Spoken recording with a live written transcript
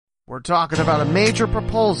We're talking about a major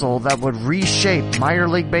proposal that would reshape minor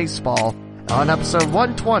league baseball on episode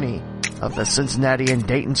 120 of the Cincinnati and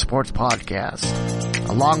Dayton Sports Podcast.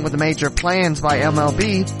 Along with the major plans by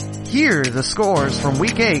MLB, here are the scores from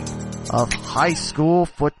Week 8 of high school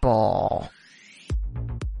football.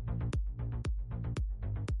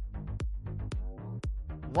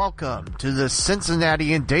 Welcome to the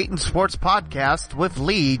Cincinnati and Dayton Sports Podcast with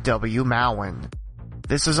Lee W. Mowen.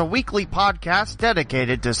 This is a weekly podcast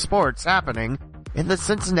dedicated to sports happening in the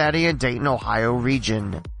Cincinnati and Dayton, Ohio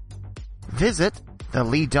region. Visit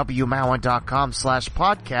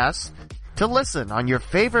theleewmowen.com/podcast to listen on your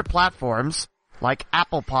favorite platforms like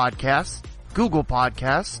Apple Podcasts, Google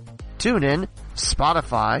Podcasts, TuneIn,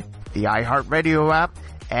 Spotify, the iHeartRadio app,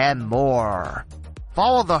 and more.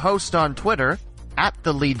 Follow the host on Twitter at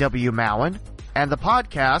the Lee W. Mowen and the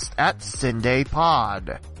podcast at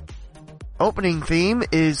CindayPod. Opening theme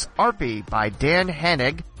is Arpy by Dan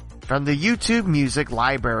Hennig from the YouTube Music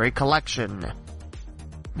Library Collection.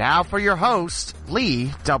 Now for your host,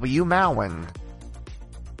 Lee W. Mowen.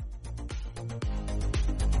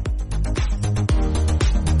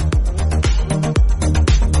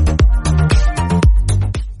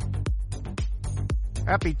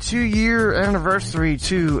 Happy 2-year anniversary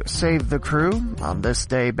to Save the Crew. On this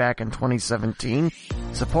day back in 2017,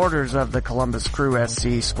 supporters of the Columbus Crew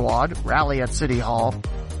SC squad rally at City Hall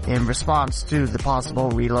in response to the possible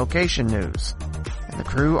relocation news. And the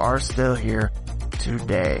Crew are still here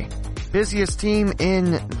today. Busiest team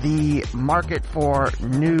in the market for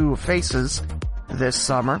new faces this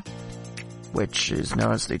summer, which is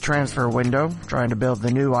known as the transfer window, trying to build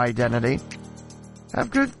the new identity. Have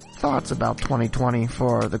good thoughts about 2020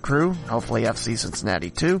 for the Crew, hopefully FC Cincinnati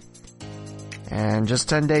too. And just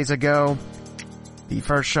 10 days ago, the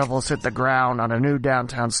first shovels hit the ground on a new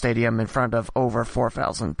downtown stadium in front of over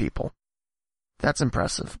 4,000 people. That's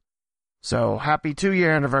impressive. So happy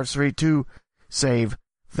 2-year anniversary to Save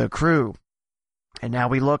the Crew. And now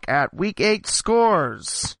we look at Week 8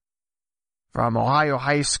 scores from Ohio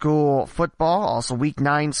high school football, also Week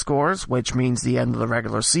 9 scores, which means the end of the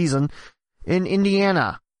regular season in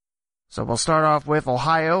Indiana. So we'll start off with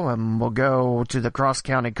Ohio, and we'll go to the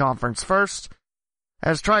cross-county conference first.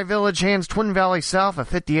 As Tri-Village hands Twin Valley South a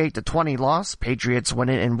 58-20 loss, Patriots win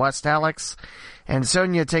it in West Alex. And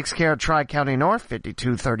Sonia takes care of Tri-County North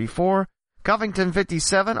 52-34. Covington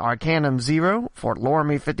 57, Arcanum 0, Fort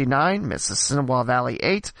Loramie 59, Mississinawa Valley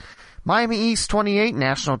 8. Miami East 28,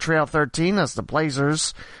 National Trail 13 as the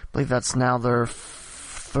Blazers, I believe that's now their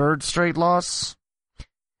third straight loss.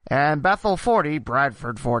 And Bethel 40,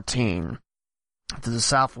 Bradford 14. To the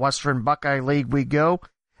Southwestern Buckeye League we go,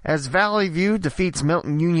 as Valley View defeats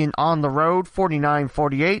Milton Union on the road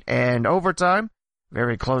 49-48 and overtime.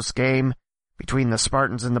 Very close game between the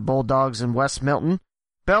Spartans and the Bulldogs in West Milton.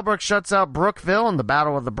 Bellbrook shuts out Brookville in the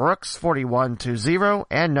Battle of the Brooks 41-0,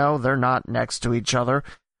 and no, they're not next to each other.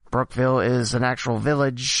 Brookville is an actual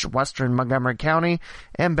village, western Montgomery County,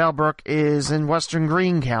 and Bellbrook is in western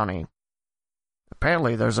Greene County.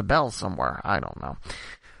 Apparently there's a bell somewhere. I don't know.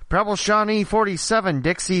 Preble Shawnee 47,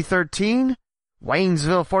 Dixie 13.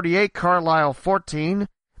 Waynesville 48, Carlisle 14.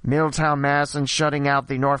 Middletown Madison shutting out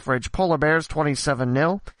the Northridge Polar Bears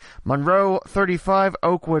 27-0. Monroe 35,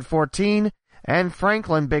 Oakwood 14. And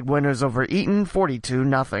Franklin big winners over Eaton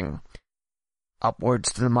 42-0.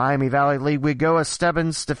 Upwards to the Miami Valley League we go as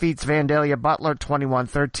Stebbins defeats Vandalia Butler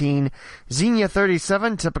 21-13. Xenia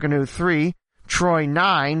 37, Tippecanoe 3. Troy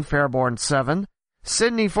 9, Fairborn 7.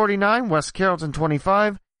 Sydney 49, West Carrollton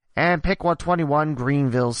 25, and Piqua 21,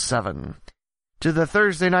 Greenville 7. To the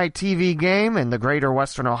Thursday night TV game in the Greater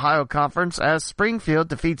Western Ohio Conference as Springfield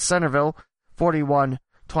defeats Centerville 41-28.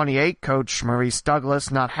 Coach Maurice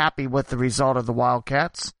Douglas not happy with the result of the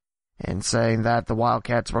Wildcats and saying that the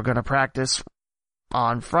Wildcats were going to practice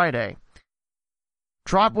on Friday.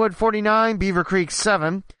 Trotwood 49, Beaver Creek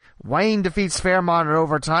 7. Wayne defeats Fairmont in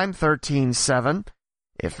overtime 13-7.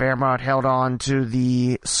 If Fairmont held on to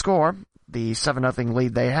the score, the 7-0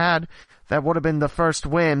 lead they had, that would have been the first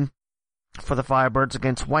win for the Firebirds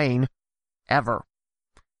against Wayne ever.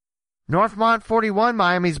 Northmont 41,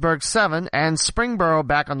 Miamisburg 7, and Springboro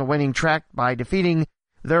back on the winning track by defeating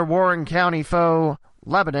their Warren County foe,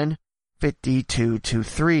 Lebanon,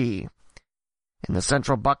 52-3. In the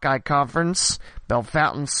Central Buckeye Conference,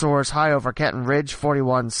 Bellefontaine soars high over Kenton Ridge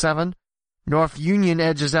 41-7. North Union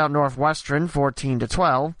edges out Northwestern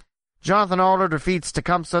 14-12. Jonathan Alder defeats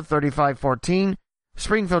Tecumseh 35-14.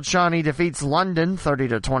 Springfield Shawnee defeats London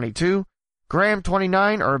 30-22. Graham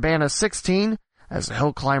 29, Urbana 16, as the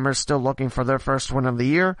Hill Climbers still looking for their first win of the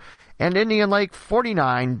year. And Indian Lake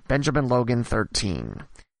 49, Benjamin Logan 13.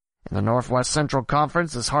 In the Northwest Central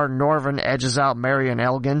Conference, as Hardin Northern edges out Marion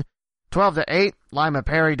Elgin 12-8. Lima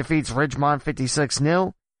Perry defeats Ridgemont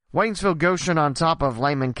 56-0. Waynesville Goshen on top of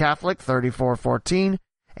Lehman Catholic 34-14.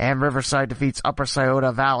 And Riverside defeats Upper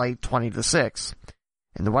Scioto Valley 20-6.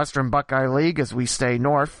 In the Western Buckeye League, as we stay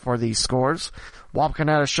north for these scores,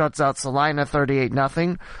 Wapakoneta shuts out Salina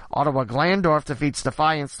 38-0. Ottawa Glandorf defeats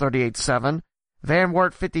Defiance 38-7. Van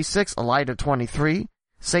Wert 56, Elida 23.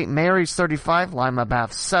 St. Mary's 35, Lima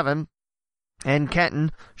Bath 7. And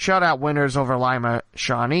Kenton shutout winners over Lima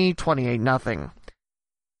Shawnee 28-0.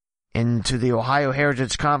 Into the Ohio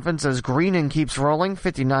Heritage Conference as Greenon keeps rolling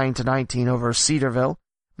 59-19 over Cedarville.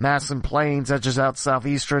 Masson Plains edges out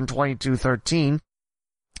Southeastern 22-13.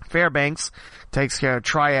 Fairbanks takes care of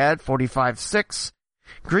Triad 45-6.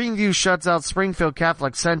 Greenview shuts out Springfield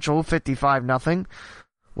Catholic Central 55-0.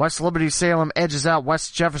 West Liberty Salem edges out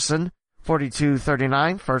West Jefferson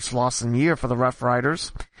 42-39. First loss in the year for the Rough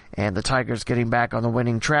Riders. And the Tigers getting back on the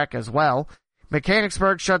winning track as well.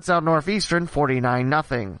 Mechanicsburg shuts out Northeastern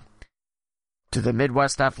 49-0. To the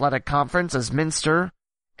Midwest Athletic Conference as Minster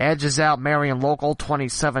edges out Marion Local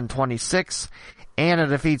 27-26. Anna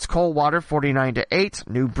defeats Coldwater 49-8.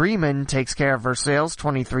 New Bremen takes care of Versailles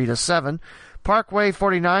 23-7. Parkway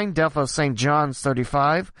 49, Delphos St. John's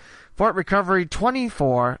 35. Fort Recovery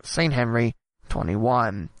 24, St. Henry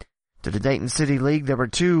 21. To the Dayton City League, there were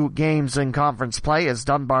two games in conference play as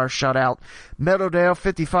Dunbar shut out Meadowdale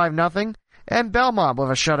 55-0 and Belmont with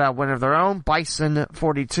a shutout win of their own, Bison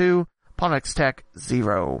 42, Ponix Tech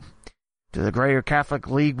 0. To the Greater Catholic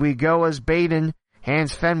League we go as Baden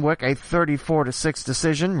hands Fenwick a 34-6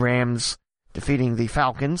 decision, Rams defeating the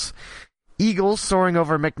Falcons. Eagles soaring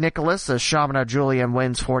over McNicholas as Chaminade Julian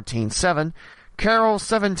wins 14-7. Carroll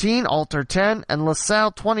 17, Alter 10, and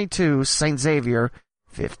LaSalle 22, St. Xavier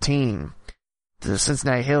 15. To the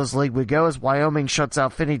Cincinnati Hills League we go as Wyoming shuts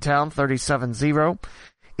out Finneytown 37-0.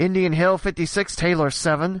 Indian Hill 56, Taylor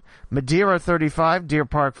 7. Madeira 35, Deer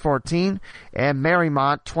Park 14. And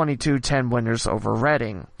Marymount 22-10 winners over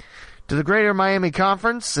Reading. To the Greater Miami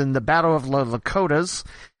Conference in the Battle of the Lakotas,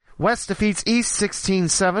 West defeats East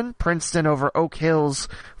 16-7. Princeton over Oak Hills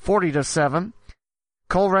 40-7.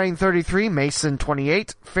 Coleraine 33, Mason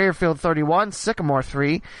 28, Fairfield 31, Sycamore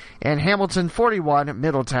 3, and Hamilton 41,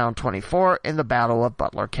 Middletown 24 in the Battle of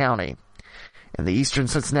Butler County. In the Eastern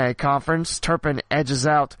Cincinnati Conference, Turpin edges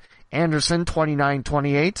out Anderson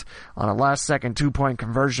 29-28 on a last-second two-point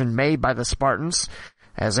conversion made by the Spartans,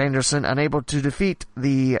 as Anderson unable to defeat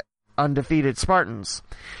the undefeated Spartans.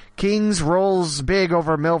 Kings rolls big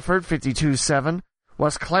over Milford 52-7,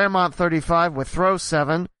 West Claremont 35 with Throw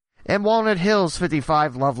 7, and Walnut Hills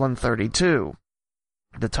 55, Loveland 32.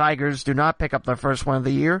 The Tigers do not pick up their first win of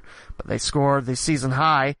the year, but they score the season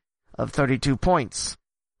high of 32 points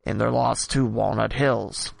in their loss to Walnut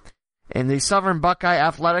Hills. In the Southern Buckeye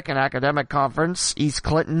Athletic and Academic Conference, East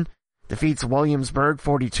Clinton defeats Williamsburg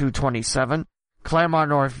 42-27. Claremont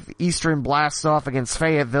Northeastern blasts off against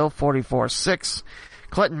Fayetteville 44-6.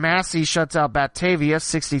 Clinton Massey shuts out Batavia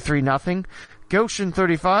 63-0. Goshen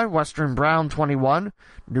 35, Western Brown 21.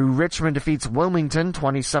 New Richmond defeats Wilmington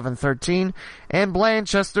 27-13. And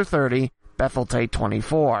Blanchester 30, Bethel Tate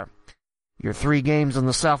 24. Your three games in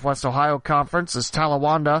the Southwest Ohio Conference is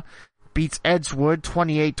Talawanda beats Edgewood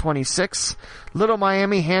 28-26. Little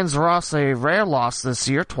Miami hands Ross a rare loss this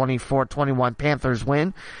year, 24-21 Panthers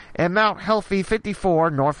win. And Mount Healthy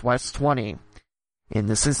 54, Northwest 20. In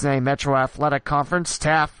the Cincinnati Metro Athletic Conference,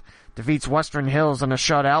 Taft defeats Western Hills in a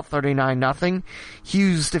shutout, 39-0.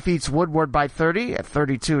 Hughes defeats Woodward by 30 at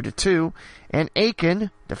 32-2. And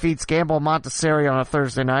Aiken defeats Gamble Montessori on a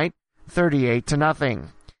Thursday night, 38-0.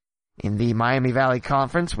 In the Miami Valley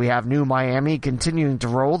Conference, we have New Miami continuing to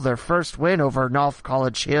roll their first win over North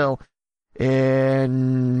College Hill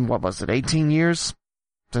in, 18 years?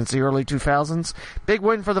 Since the early 2000s. Big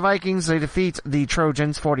win for the Vikings. They defeat the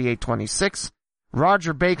Trojans 48-26.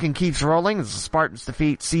 Roger Bacon keeps rolling as the Spartans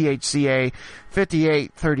defeat CHCA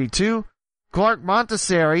 58-32. Clark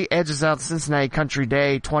Montessori edges out Cincinnati Country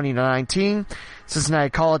Day 20-19. Cincinnati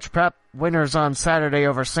College Prep winners on Saturday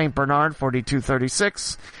over St. Bernard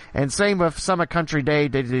 42-36. And same with Summit Country Day,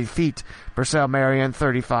 they defeat Purcell Marion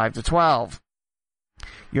 35-12.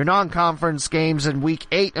 Your non-conference games in Week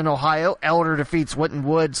 8 in Ohio, Elder defeats Winton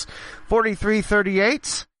Woods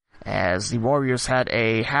 43-38 as the Warriors had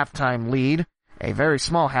a halftime lead. A very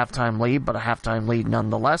small halftime lead, but a halftime lead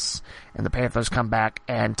nonetheless. And the Panthers come back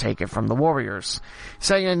and take it from the Warriors.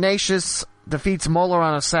 St. Ignatius defeats Moeller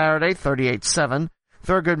on a Saturday, 38-7.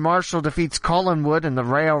 Thurgood Marshall defeats Collinwood and the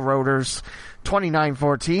Railroaders,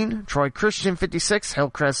 29-14. Troy Christian, 56.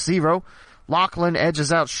 Hillcrest, 0. Laughlin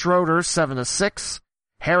edges out Schroeder, 7-6.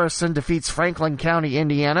 Harrison defeats Franklin County,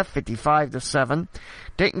 Indiana, 55-7.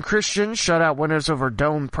 Dayton Christian shutout winners over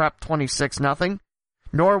Doane Prep, 26-0.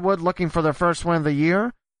 Norwood looking for their first win of the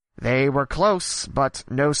year. They were close, but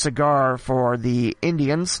no cigar for the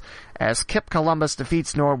Indians as Kip Columbus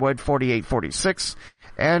defeats Norwood 48-46.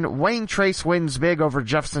 And Wayne Trace wins big over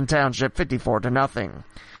Jefferson Township 54-0.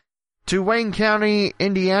 To Wayne County,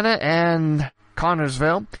 Indiana and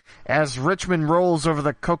Connorsville as Richmond rolls over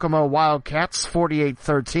the Kokomo Wildcats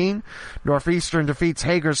 48-13. Northeastern defeats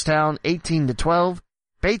Hagerstown 18-12.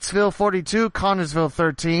 Batesville 42, Connorsville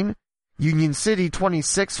 13. Union City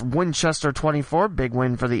 26, Winchester 24, big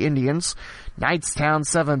win for the Indians. Knightstown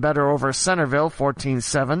 7 better over Centerville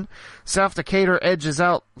 14-7. South Decatur edges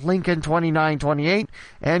out Lincoln 29-28,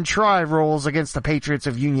 and Tri rolls against the Patriots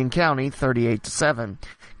of Union County 38-7.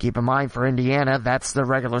 Keep in mind for Indiana, that's the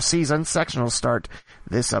regular season. Sectional start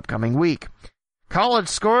this upcoming week. College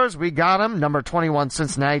scores, we got them. Number 21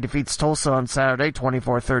 Cincinnati defeats Tulsa on Saturday,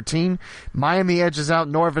 24-13. Miami edges out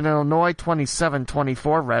Northern Illinois, 27-24.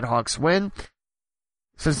 Redhawks win.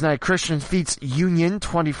 Cincinnati Christian defeats Union,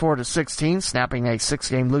 24-16, snapping a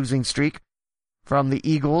 6-game losing streak from the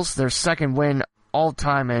Eagles, their second win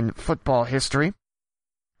all-time in football history.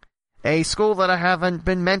 A school that I haven't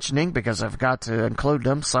been mentioning because I've got to include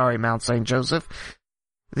them. Sorry, Mount St. Joseph.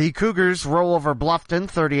 The Cougars roll over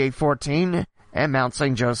Bluffton, 38-14. And Mount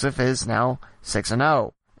St. Joseph is now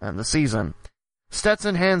 6-0 in the season.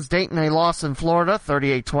 Stetson hands Dayton a loss in Florida,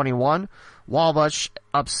 38-21. Wabash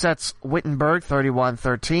upsets Wittenberg,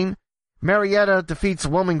 31-13. Marietta defeats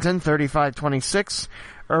Wilmington, 35-26.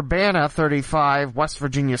 Urbana, 35. West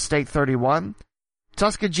Virginia State, 31.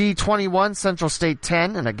 Tuskegee, 21. Central State,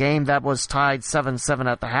 10. In a game that was tied 7-7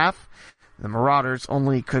 at the half. The Marauders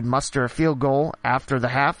only could muster a field goal after the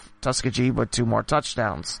half. Tuskegee with 2 more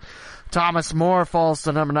touchdowns. Thomas More falls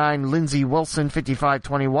to number 9, Lindsey Wilson,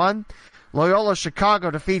 55-21. Loyola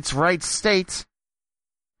Chicago defeats Wright State.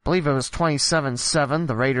 I believe it was 27-7.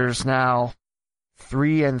 The Raiders now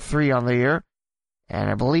 3-3 on the year. And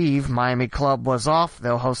I believe Miami Club was off.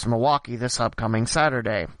 They'll host Milwaukee this upcoming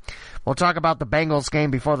Saturday. We'll talk about the Bengals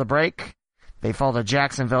game before the break. They fall to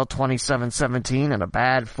Jacksonville 27-17 in a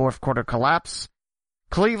bad fourth quarter collapse.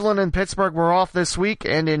 Cleveland and Pittsburgh were off this week,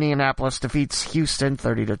 and Indianapolis defeats Houston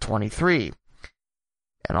 30-23.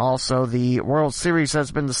 And also the World Series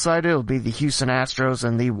has been decided. It'll be the Houston Astros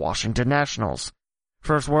and the Washington Nationals.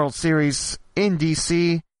 First World Series in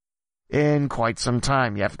D.C. in quite some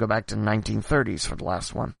time. You have to go back to the 1930s for the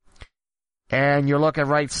last one. And you look at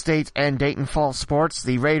Wright State and Dayton Fall Sports.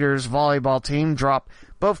 The Raiders volleyball team dropped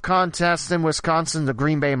both contests in Wisconsin to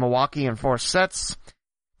Green Bay and Milwaukee in 4 sets.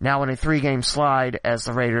 Now in a 3-game slide as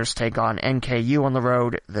the Raiders take on NKU on the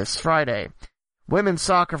road this Friday. Women's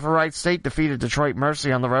soccer for Wright State defeated Detroit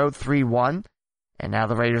Mercy on the road 3-1. And now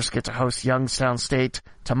the Raiders get to host Youngstown State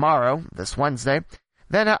tomorrow, this Wednesday.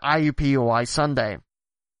 Then at IUPUI Sunday.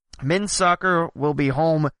 Men's soccer will be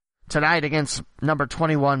home tonight against number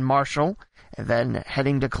 21 Marshall. And then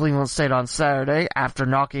heading to Cleveland State on Saturday after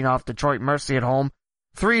knocking off Detroit Mercy at home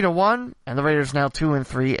 3-1, and the Raiders now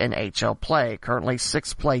 2-3 in HL play, currently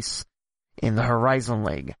 6th place in the Horizon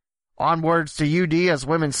League. Onwards to UD as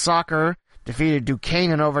women's soccer defeated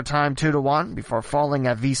Duquesne in overtime 2-1 before falling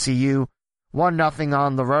at VCU 1-0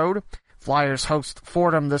 on the road. Flyers host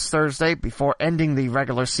Fordham this Thursday before ending the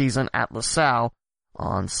regular season at LaSalle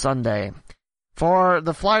on Sunday. For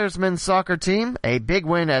the Flyers men's soccer team, a big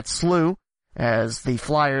win at SLU as the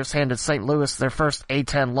Flyers handed St. Louis their first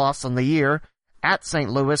A-10 loss on the year at St.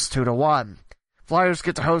 Louis 2-1. Flyers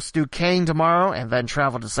get to host Duquesne tomorrow and then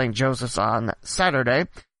travel to St. Joseph's on Saturday.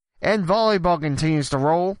 And volleyball continues to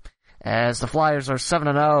roll as the Flyers are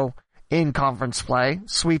 7-0 in conference play,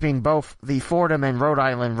 sweeping both the Fordham and Rhode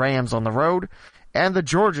Island Rams on the road. And the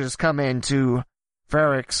Georges come into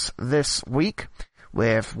Frericks this week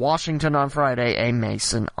with Washington on Friday and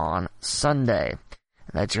Mason on Sunday.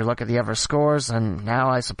 That's your look at the ever scores, and now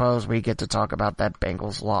I suppose we get to talk about that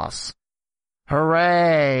Bengals loss.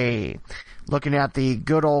 Hooray! Looking at the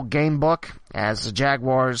good old game book, as the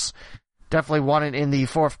Jaguars definitely won it in the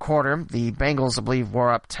fourth quarter. The Bengals, I believe,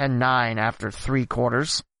 were up 10-9 after 3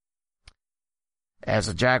 quarters. As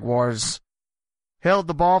the Jaguars held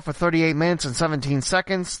the ball for 38 minutes and 17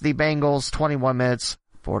 seconds, the Bengals 21 minutes,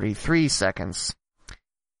 43 seconds.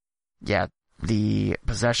 Yeah, the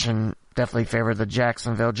possession definitely favored the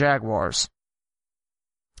Jacksonville Jaguars.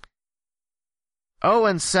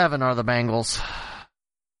 0-7 are the Bengals.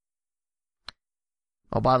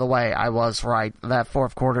 Oh, by the way, I was right. That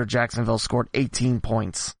fourth quarter, Jacksonville scored 18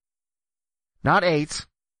 points. Not 8,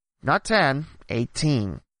 not 10,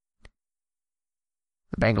 18.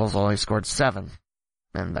 The Bengals only scored 7.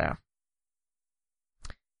 in there.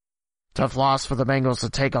 Tough loss for the Bengals to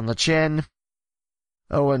take on the chin.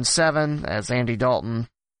 0-7 as Andy Dalton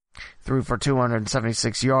threw for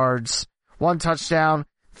 276 yards, 1 touchdown,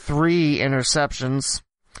 3 interceptions,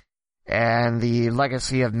 and the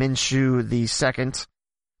legacy of Minshew the second.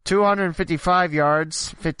 255 yards,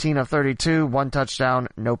 15 of 32, 1 touchdown,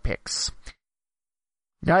 no picks.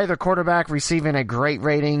 Neither quarterback receiving a great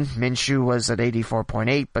rating. Minshew was at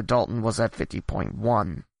 84.8, but Dalton was at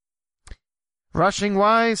 50.1. Rushing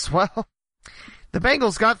wise, well, the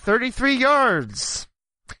Bengals got 33 yards.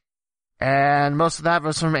 And most of that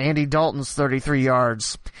was from Andy Dalton's 33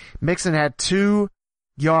 yards. Mixon had 2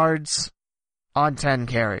 yards on 10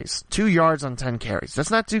 carries. 2 yards on 10 carries.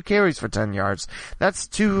 That's not 2 carries for 10 yards. That's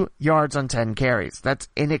 2 yards on 10 carries. That's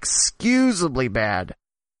inexcusably bad.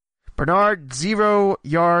 Bernard, 0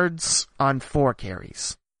 yards on 4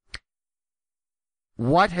 carries.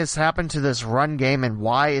 What has happened to this run game and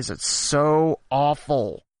why is it so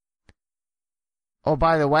awful? Oh,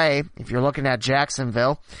 by the way, if you're looking at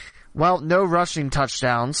Jacksonville, well, no rushing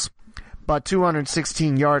touchdowns, but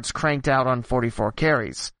 216 yards cranked out on 44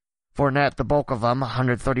 carries. Fournette, the bulk of them,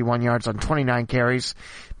 131 yards on 29 carries.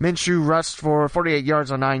 Minshew rushed for 48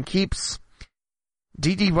 yards on 9 keeps.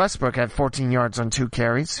 D.D. Westbrook had 14 yards on 2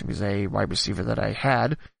 carries. He was a wide receiver that I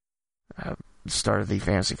had start of the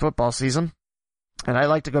fantasy football season. And I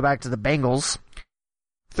like to go back to the Bengals.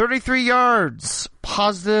 33 yards,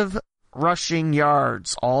 positive rushing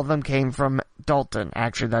yards. All of them came from Dalton.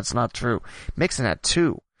 Actually, that's not true. Mixon had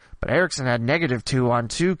 2, but Erickson had -2 on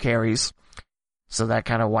 2 carries. So that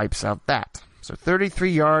kind of wipes out that. So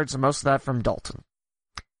 33 yards, and most of that from Dalton.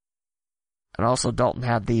 And also Dalton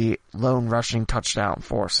had the lone rushing touchdown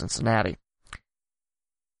for Cincinnati.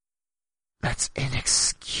 That's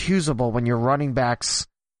inexcusable when your running backs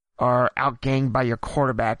are outgained by your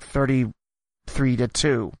quarterback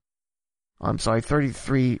 33-2. I'm sorry,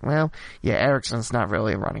 33. Well, yeah, Erickson's not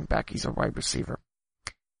really a running back. He's a wide receiver.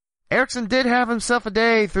 Erickson did have himself a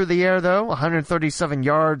day through the air, though. 137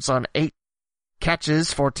 yards on 8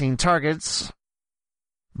 catches, 14 targets.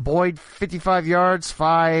 Boyd, 55 yards,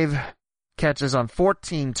 5 catches on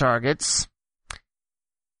 14 targets.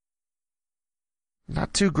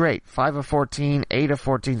 Not too great. 5 of 14, 8 of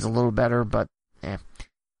 14 is a little better, but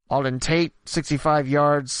Alden Tate, 65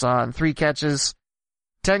 yards on 3 catches.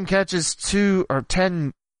 10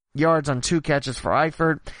 yards on 2 catches for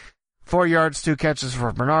Eifert. 4 yards, 2 catches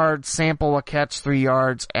for Bernard. Sample a catch, 3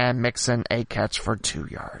 yards, and Mixon a catch for 2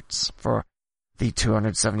 yards for the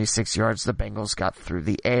 276 yards the Bengals got through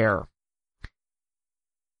the air.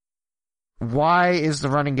 Why is the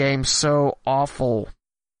running game so awful?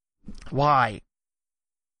 Why?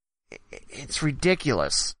 It's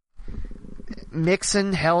ridiculous.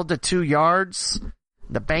 Mixon held to 2 yards.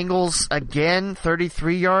 The Bengals, again,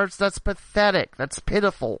 33 yards. That's pathetic. That's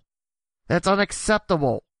pitiful. That's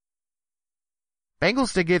unacceptable.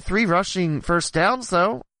 Bengals did get 3 rushing first downs,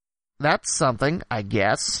 though. That's something, I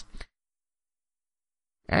guess.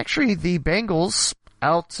 Actually, the Bengals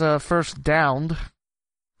first downed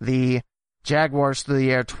the Jaguars through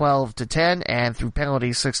the air 12-10 and through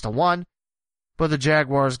penalties 6-1. But the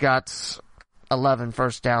Jaguars got 11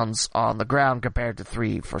 first downs on the ground compared to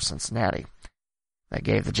 3 for Cincinnati. That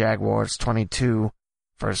gave the Jaguars 22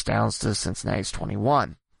 first downs to Cincinnati's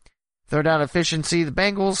 21. Third down efficiency, the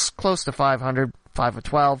Bengals close to 500, 5 of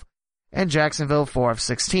 12, and Jacksonville 4 of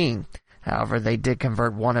 16. However, they did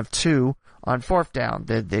convert 1 of 2 on 4th down,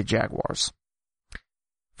 the Jaguars.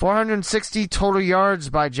 460 total yards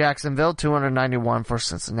by Jacksonville, 291 for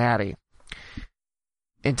Cincinnati.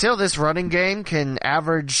 Until this running game can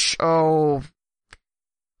average, more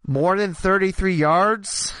than 33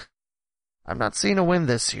 yards, I'm not seeing a win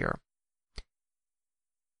this year.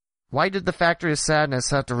 Why did the Factory of Sadness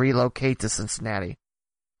have to relocate to Cincinnati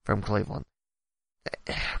from Cleveland?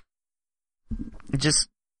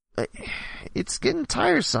 It's getting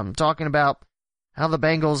tiresome talking about how the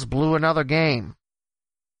Bengals blew another game.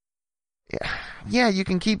 Yeah, you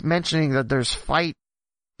can keep mentioning that there's fight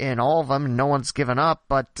in all of them and no one's given up,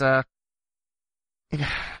 but I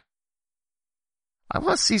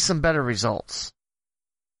want to see some better results.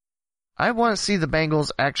 I want to see the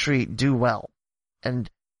Bengals actually do well. And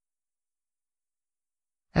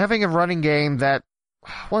having a running game that,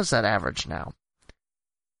 what is that average now?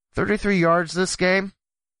 33 yards this game?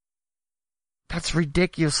 That's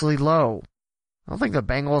ridiculously low. I don't think the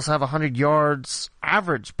Bengals have 100 yards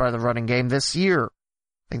averaged by the running game this year. I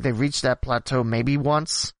think they reached that plateau maybe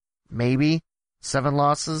once. Maybe. 7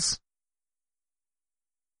 losses.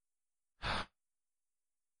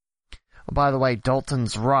 By the way,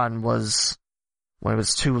 Dalton's run was, when it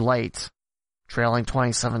was too late, trailing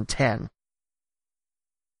 27-10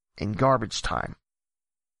 in garbage time.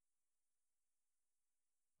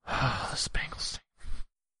 This Bengals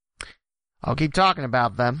team. I'll keep talking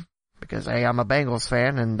about them because, hey, I'm a Bengals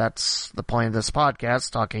fan, and that's the point of this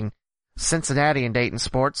podcast, talking Cincinnati and Dayton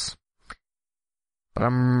sports. But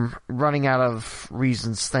I'm running out of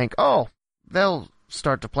reasons to think, they'll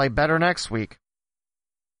start to play better next week.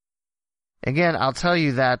 Again, I'll tell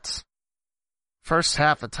you that first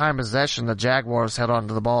half of time possession, the Jaguars held on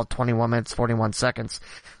to the ball 21 minutes, 41 seconds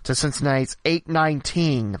to Cincinnati's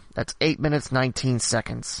 8:19. That's 8 minutes, 19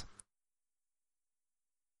 seconds.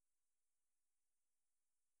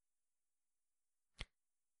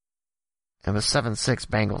 It was 7-6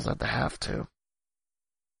 Bengals at the half, too.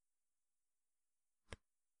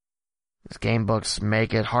 These game books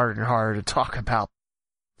make it harder and harder to talk about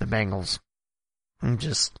the Bengals.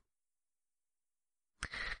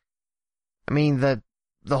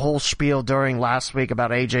 The whole spiel during last week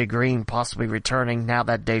about AJ Green possibly returning, now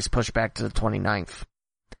that day's pushed back to the 29th.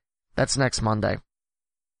 That's next Monday.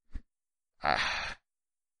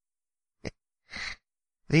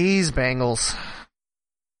 These Bengals.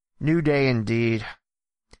 New day indeed.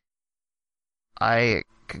 I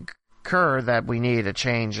concur that we need a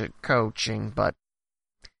change at coaching, but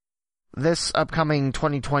this upcoming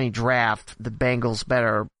 2020 draft, the Bengals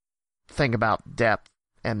better think about depth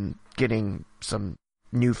and getting some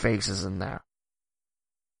new faces in there.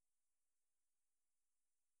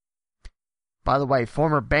 By the way,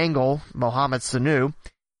 former Bengal Mohamed Sanu,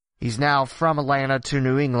 he's now from Atlanta to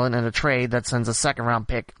New England in a trade that sends a second-round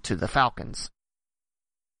pick to the Falcons.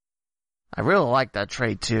 I really like that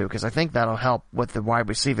trade, too, because I think that'll help with the wide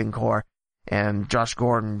receiving core and Josh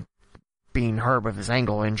Gordon being hurt with his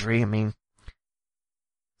ankle injury.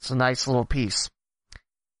 It's a nice little piece.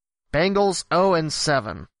 Bengals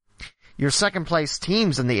 0-7. Your second-place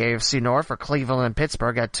teams in the AFC North are Cleveland and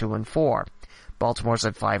Pittsburgh at 2-4. Baltimore's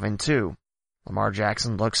at 5-2. Lamar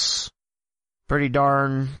Jackson looks pretty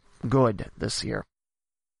darn good this year.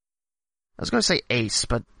 I was going to say ace,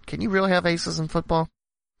 but can you really have aces in football?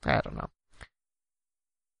 I don't know.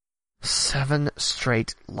 7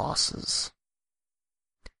 straight losses.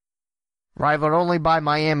 Rivaled only by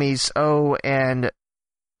Miami's 0-6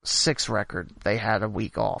 record. They had a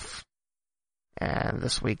week off. And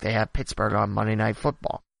this week they have Pittsburgh on Monday Night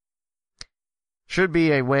Football. Should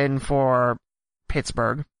be a win for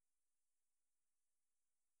Pittsburgh.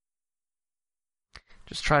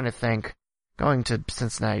 Just trying to think. Going to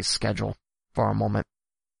Cincinnati's schedule for a moment.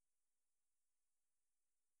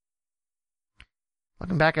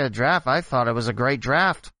 Looking back at the draft, I thought it was a great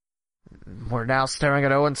draft. We're now staring at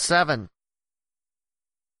 0-7.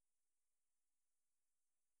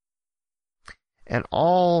 And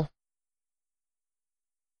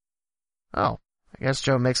I guess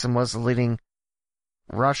Joe Mixon was the leading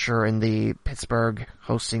rusher in the Pittsburgh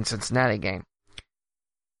hosting Cincinnati game.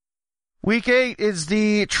 Week 8 is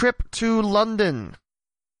the trip to London.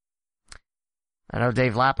 I know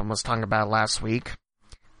Dave Lapham was talking about it last week.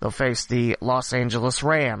 They'll face the Los Angeles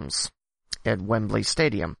Rams at Wembley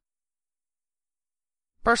Stadium.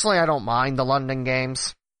 Personally, I don't mind the London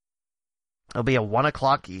games. It'll be a 1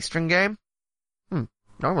 o'clock Eastern game.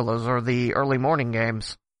 Normally those are the early morning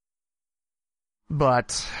games.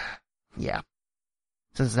 But, yeah.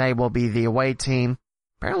 Cincinnati will be the away team.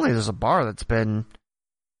 Apparently there's a bar that's been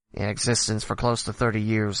in existence for close to 30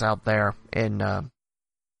 years out there in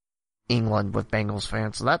England with Bengals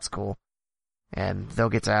fans, so that's cool. And they'll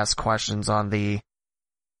get to ask questions on the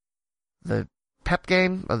pep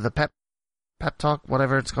game, or the pep talk,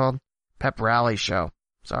 whatever it's called. Pep rally show.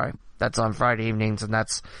 Sorry. That's on Friday evenings, and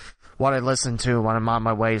that's what I listen to when I'm on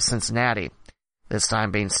my way to Cincinnati. This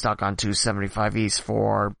time being stuck on 275 East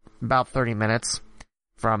for about 30 minutes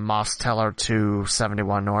from Moss Teller to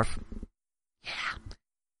 71 North. Yeah.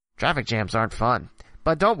 Traffic jams aren't fun.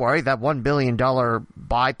 But don't worry, that $1 billion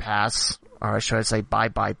bypass, or should I say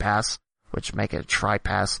bypass, which make it a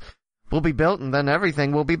tri-pass, will be built and then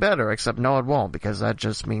everything will be better, except no it won't, because that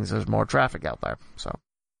just means there's more traffic out there. So,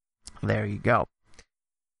 there you go.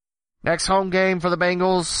 Next home game for the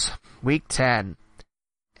Bengals, Week 10.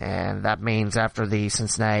 And that means after the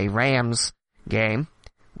Cincinnati Rams game,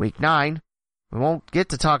 Week 9, we won't get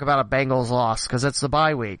to talk about a Bengals loss, because it's the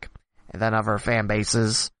bye week. And then other fan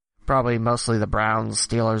bases, probably mostly the Browns,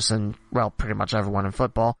 Steelers, and, well, pretty much everyone in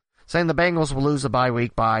football, saying the Bengals will lose the bye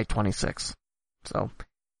week by 26. So,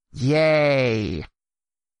 yay!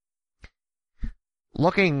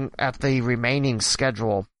 Looking at the remaining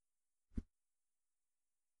schedule,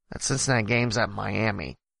 that Cincinnati game's at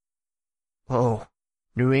Miami. Whoa.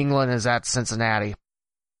 New England is at Cincinnati.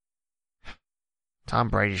 Tom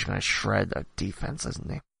Brady's going to shred the defense, isn't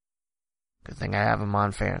he? Good thing I have him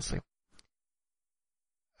on fantasy.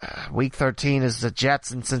 Week 13 is the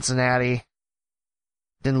Jets in Cincinnati.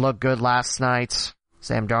 Didn't look good last night.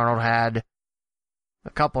 Sam Darnold had a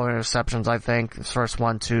couple of interceptions, I think. His first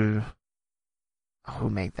one to... who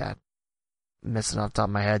made that? Missing off the top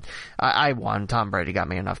of my head. I won. Tom Brady got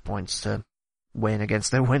me enough points to win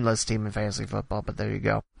against the winless team in fantasy football, but there you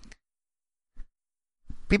go.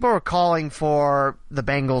 People were calling for the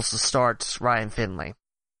Bengals to start Ryan Finley.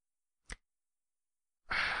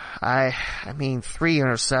 I mean, 3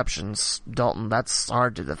 interceptions, Dalton, that's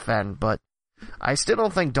hard to defend, but I still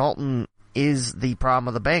don't think Dalton is the problem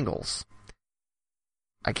of the Bengals.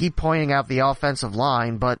 I keep pointing out the offensive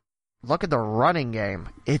line, but look at the running game.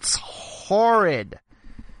 It's horrid.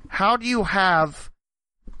 How do you have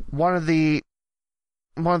one of the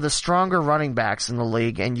stronger running backs in the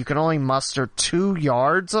league and you can only muster 2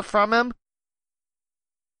 yards from him?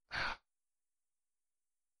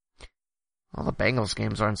 Well, the Bengals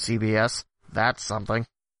games are on CBS. That's something.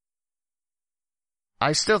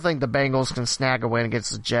 I still think the Bengals can snag a win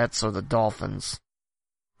against the Jets or the Dolphins,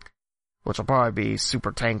 which will probably be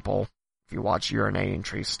super tankful if you watch urinating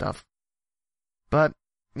tree stuff. But,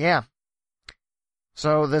 yeah.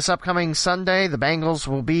 So this upcoming Sunday, the Bengals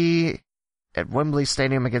will be at Wembley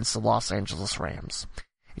Stadium against the Los Angeles Rams.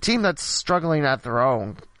 A team that's struggling at their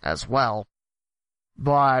own as well.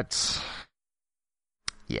 But,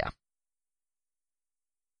 yeah.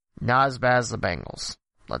 Not as bad as the Bengals.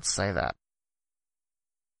 Let's say that.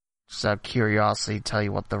 Just out of curiosity, tell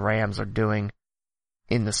you what the Rams are doing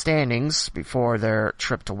in the standings before their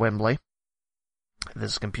trip to Wembley. If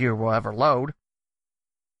this computer will ever load.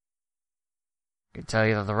 I can tell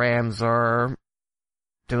you that the Rams are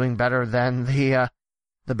doing better than the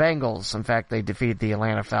Bengals. In fact, they defeated the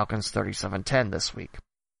Atlanta Falcons 37-10 this week.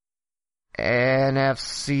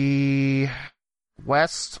 NFC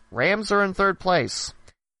West, Rams are in 3rd place.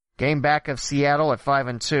 Game back of Seattle at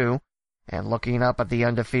 5-2. And looking up at the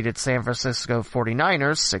undefeated San Francisco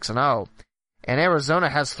 49ers, 6-0. And Arizona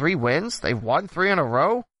has 3 wins. They've won 3 in a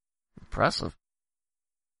row. Impressive.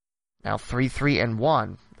 Now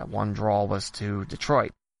 3-1. That one draw was to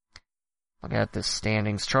Detroit. Looking at the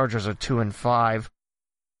standings, Chargers are 2-5,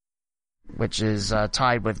 which is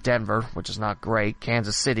tied with Denver, which is not great.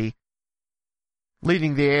 Kansas City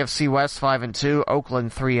leading the AFC West 5-2.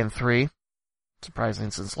 Oakland 3-3. Surprising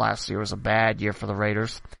since last year was a bad year for the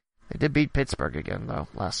Raiders. They did beat Pittsburgh again, though,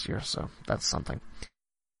 last year, so that's something.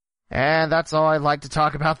 And that's all I'd like to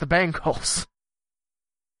talk about the Bengals.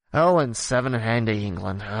 0-7 and to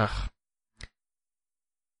England. Ugh.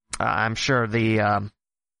 I'm sure the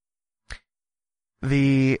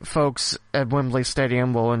folks at Wembley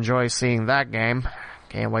Stadium will enjoy seeing that game.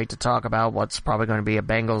 Can't wait to talk about what's probably going to be a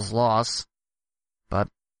Bengals loss. But,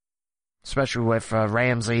 especially with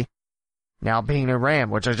Ramsey now being a Ram,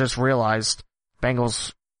 which I just realized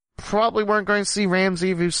Bengals probably weren't going to see Ramsey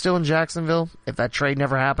if he was still in Jacksonville, if that trade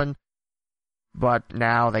never happened. But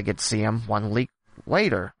now they get to see him 1 week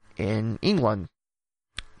later in England.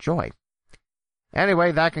 Joy.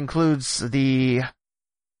 Anyway, that concludes the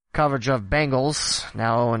coverage of Bengals,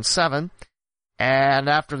 now 0-7. And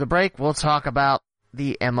after the break, we'll talk about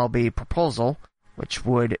the MLB proposal, which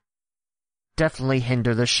would definitely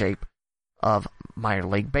hinder the shape of minor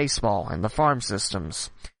league baseball and the farm systems.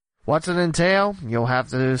 What's it entail? You'll have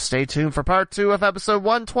to stay tuned for part 2 of episode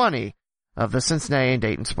 120 of the Cincinnati and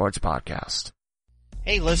Dayton Sports Podcast.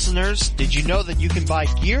 Hey listeners, did you know that you can buy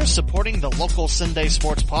gear supporting the local Sunday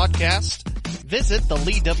Sports Podcast? Visit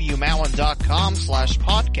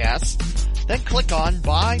theleewmowen.com/podcast, then click on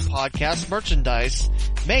Buy Podcast Merchandise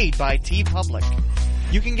made by TeePublic.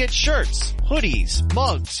 You can get shirts, hoodies,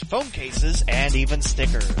 mugs, phone cases, and even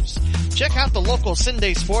stickers. Check out the local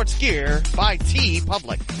Sunday Sports gear by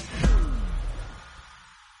TeePublic.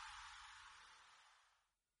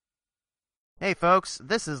 Hey folks,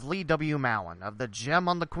 this is Lee W. Mowen of the Gem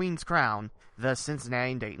on the Queen's Crown, the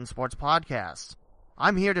Cincinnati and Dayton Sports Podcast.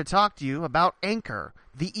 I'm here to talk to you about Anchor,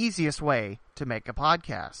 the easiest way to make a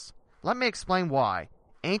podcast. Let me explain why.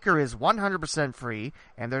 Anchor is 100% free,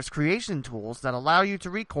 and there's creation tools that allow you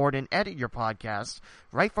to record and edit your podcast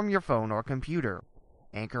right from your phone or computer.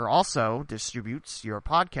 Anchor also distributes your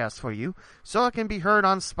podcast for you, so it can be heard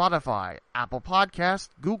on Spotify, Apple Podcasts,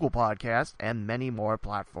 Google Podcasts, and many more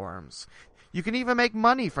platforms. You can even make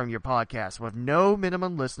money from your podcast with no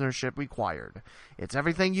minimum listenership required. It's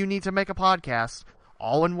everything you need to make a podcast,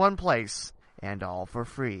 all in one place, and all for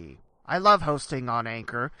free. I love hosting on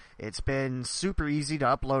Anchor. It's been super easy to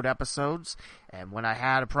upload episodes, and when I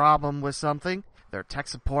had a problem with something, their tech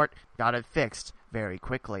support got it fixed very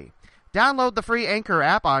quickly. Download the free Anchor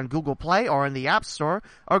app on Google Play or in the App Store,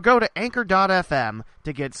 or go to Anchor.fm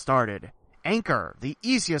to get started. Anchor, the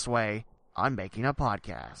easiest way on making a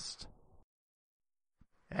podcast.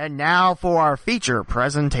 And now for our feature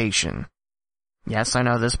presentation. Yes, I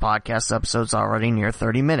know this podcast episode's already near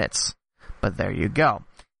 30 minutes, but there you go.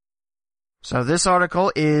 So this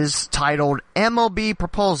article is titled, MLB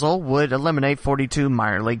Proposal Would Eliminate 42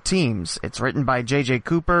 Minor League Teams. It's written by J.J.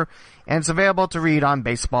 Cooper, and it's available to read on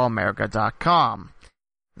BaseballAmerica.com.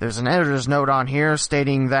 There's an editor's note on here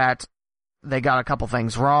stating that they got a couple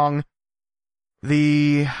things wrong.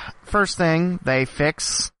 The first thing they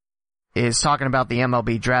fix is talking about the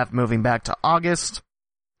MLB draft moving back to August,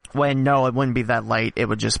 when no, it wouldn't be that late, it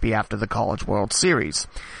would just be after the College World Series.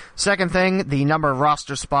 Second thing, the number of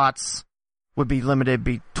roster spots would be limited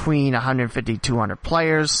between 150 to 200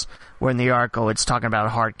 players, where in the article it's talking about a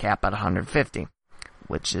hard cap at 150,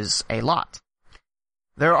 which is a lot.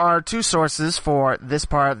 There are two sources for this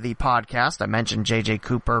part of the podcast. I mentioned J.J.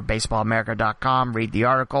 Cooper, BaseballAmerica.com. Read the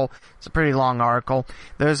article. It's a pretty long article.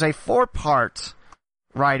 There's a 4-part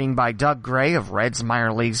writing by Doug Gray of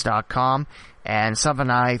RedsMinorLeagues.com, and something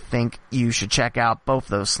I think you should check out, both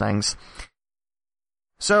those things.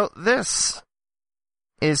 So this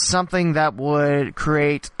is something that would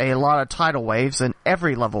create a lot of tidal waves in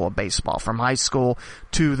every level of baseball, from high school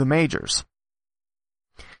to the majors.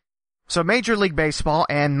 So Major League Baseball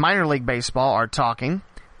and Minor League Baseball are talking.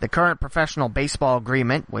 The current professional baseball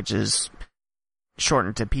agreement, which is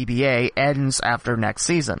shortened to PBA, ends after next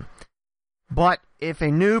season. But if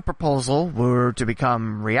a new proposal were to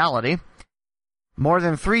become reality, more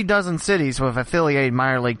than 36 cities with affiliated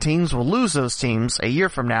minor league teams will lose those teams a year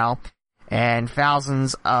from now, and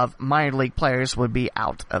thousands of minor league players would be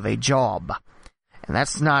out of a job. And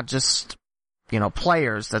that's not just,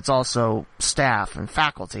 players, that's also staff and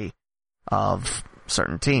faculty of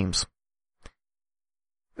certain teams.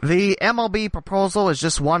 The MLB proposal is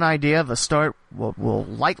just one idea. The start will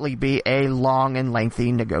likely be a long and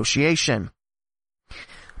lengthy negotiation.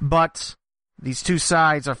 But these two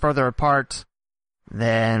sides are further apart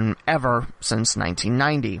than ever since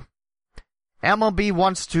 1990. MLB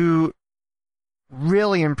wants to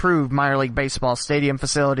really improve minor league baseball stadium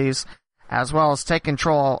facilities, as well as take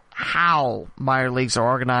control how minor leagues are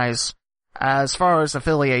organized as far as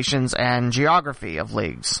affiliations and geography of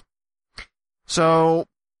leagues. So,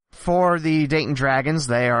 for the Dayton Dragons,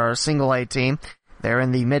 they are a single-A team. They're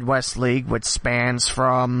in the Midwest League, which spans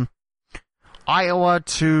from Iowa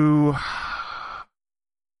to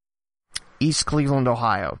East Cleveland,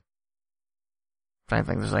 Ohio. I don't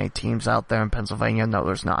think there's any teams out there in Pennsylvania. No,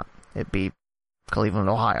 there's not. It'd be Cleveland,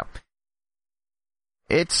 Ohio.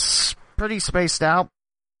 It's pretty spaced out.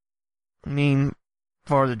 I mean,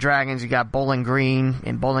 for the Dragons, you got Bowling Green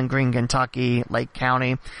in Bowling Green, Kentucky, Lake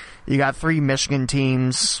County. You got 3 Michigan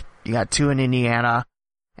teams. You got 2 in Indiana.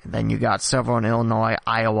 And then you got several in Illinois,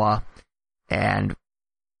 Iowa, and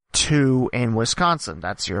 2 in Wisconsin.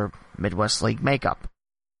 That's your Midwest League makeup.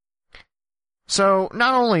 So,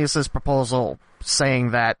 not only is this proposal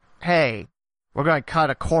saying that, hey, we're going to cut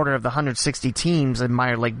a quarter of the 160 teams in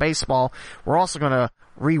minor league baseball, we're also going to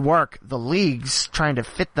rework the leagues, trying to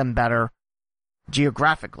fit them better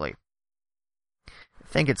geographically. I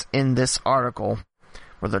think it's in this article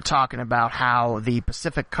where they're talking about how the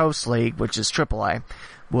Pacific Coast League, which is AAA,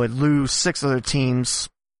 would lose 6 of their teams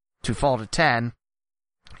to fall to 10,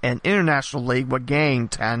 and International League would gain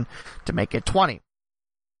 10 to make it 20.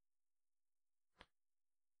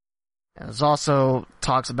 It also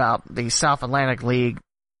talks about the South Atlantic League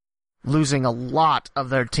losing a lot of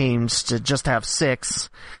their teams to just have 6,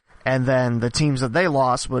 and then the teams that they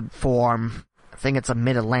lost would form, I think it's a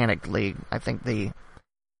Mid-Atlantic League. I think the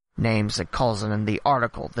names it calls it in the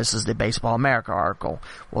article. This is the Baseball America article.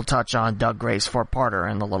 We'll touch on Doug Gray's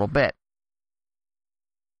 4-parter in a little bit.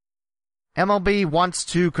 MLB wants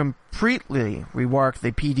to completely rework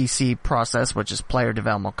the PDC process, which is Player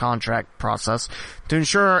Development Contract process, to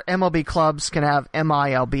ensure MLB clubs can have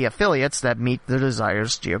MILB affiliates that meet their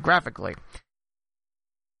desires geographically.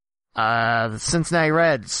 The Cincinnati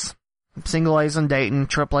Reds, single A's in Dayton,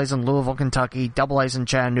 triple A's in Louisville, Kentucky, double A's in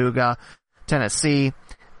Chattanooga, Tennessee,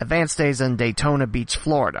 advanced A's in Daytona Beach,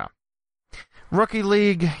 Florida. Rookie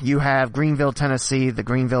League, you have Greenville, Tennessee, the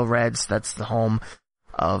Greenville Reds, that's the home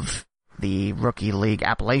of the Rookie League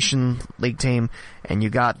Appalachian League team, and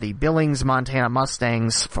you got the Billings, Montana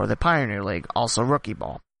Mustangs for the Pioneer League, also rookie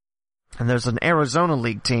ball. And there's an Arizona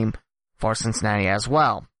League team for Cincinnati as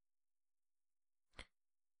well.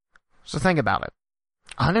 So think about it.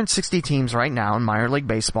 160 teams right now in minor league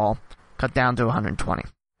baseball, cut down to 120.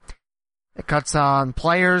 It cuts on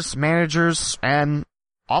players, managers, and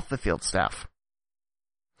off-the-field staff.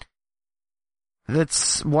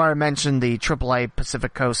 That's where I mentioned the AAA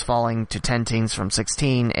Pacific Coast falling to 10 teams from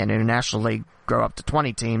 16 and International League grow up to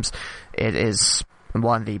 20 teams. It is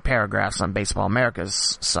one of the paragraphs on Baseball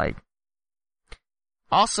America's site.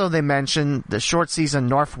 Also, they mentioned the short season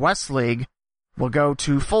Northwest League will go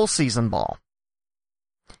to full season ball.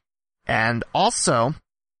 And also,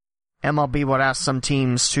 MLB would ask some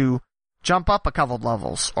teams to jump up a couple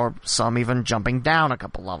levels, or some even jumping down a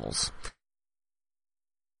couple levels.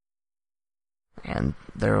 And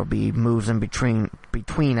there will be moves in between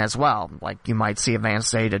as well. Like you might see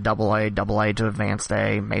Advanced A to Double A to Advanced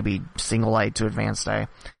A, maybe Single A to Advanced A.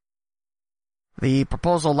 The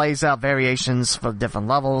proposal lays out variations for different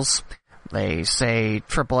levels. They say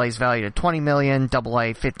AAA is valued at $20 million,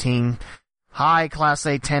 AA 15, high Class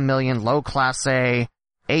A 10 million, low Class A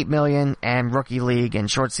 8 million, and Rookie League and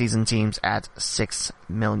short season teams at $6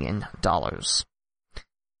 million.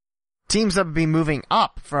 Teams that would be moving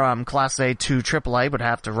up from Class A to AAA would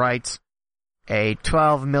have to write a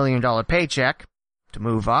 $12 million paycheck to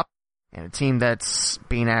move up, and a team that's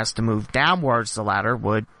being asked to move downwards the ladder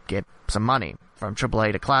would get some money. From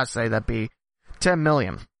AAA to Class A, that'd be $10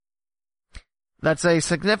 million. That's a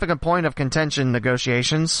significant point of contention in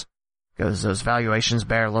negotiations, because those valuations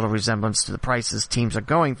bear little resemblance to the prices teams are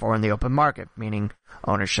going for in the open market, meaning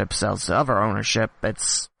ownership sells to other ownership.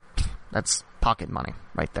 That's pocket money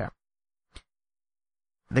right there.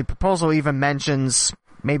 The proposal even mentions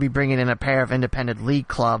maybe bringing in a pair of independent league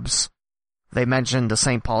clubs. They mentioned the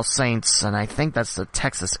St. Paul Saints, and I think that's the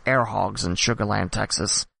Texas Air Hogs in Sugar Land,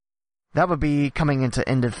 Texas. That would be coming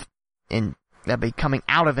coming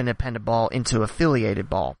out of independent ball into affiliated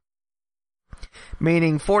ball.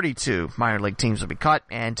 Meaning 42 minor league teams would be cut,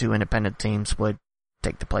 and 2 independent teams would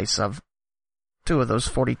take the place of 2 of those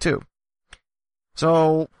 42.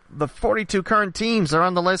 So, the 42 current teams are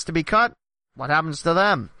on the list to be cut. What happens to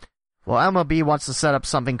them? Well, MLB wants to set up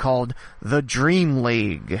something called the Dream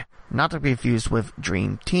League, not to be confused with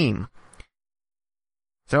Dream Team.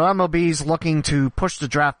 So MLB's looking to push the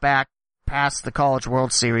draft back past the College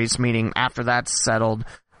World Series, meaning after that's settled,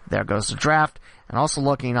 there goes the draft, and also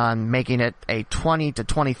looking on making it a 20 to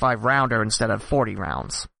 25 rounder instead of 40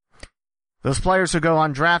 rounds. Those players who go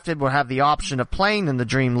undrafted will have the option of playing in the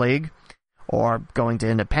Dream League, or going to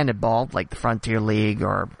independent ball, like the Frontier League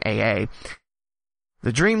or AA.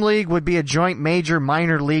 The Dream League would be a joint major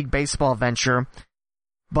minor league baseball venture,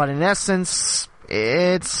 but in essence,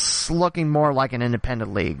 it's looking more like an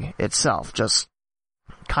independent league itself, just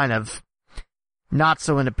kind of not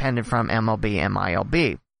so independent from MLB and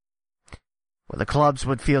MILB, where the clubs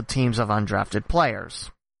would field teams of undrafted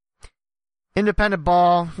players. Independent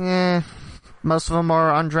ball, most of them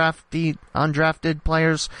are undrafted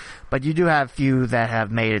players, but you do have few that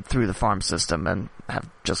have made it through the farm system and have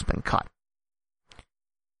just been cut.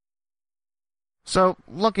 So,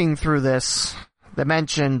 looking through this, they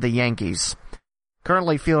mentioned the Yankees,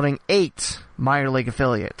 currently fielding 8 minor league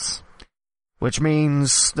affiliates, which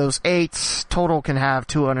means those 8 total can have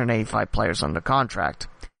 285 players under contract.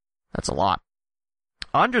 That's a lot.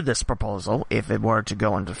 Under this proposal, if it were to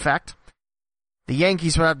go into effect, the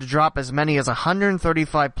Yankees would have to drop as many as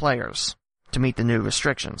 135 players to meet the new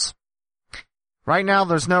restrictions. Right now,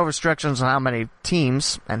 there's no restrictions on how many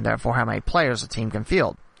teams, and therefore how many players a team can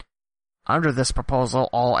field. Under this proposal,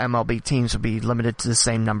 all MLB teams would be limited to the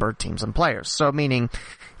same number of teams and players. So, meaning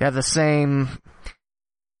you have the same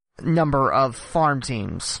number of farm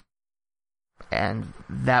teams, and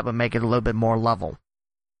that would make it a little bit more level,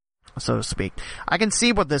 so to speak. I can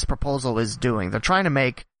see what this proposal is doing. They're trying to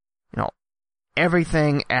make,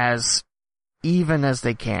 everything as even as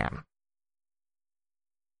they can.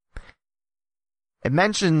 It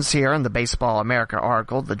mentions here in the Baseball America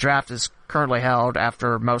article, the draft is currently held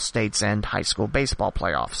after most states end high school baseball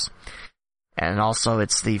playoffs. And also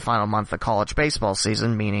it's the final month of college baseball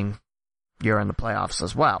season, meaning you're in the playoffs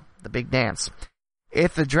as well. The big dance.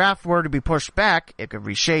 If the draft were to be pushed back, it could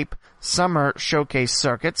reshape summer showcase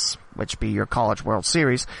circuits, which be your College World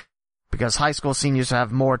Series, because high school seniors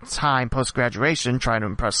have more time post-graduation trying to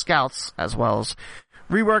impress scouts, as well as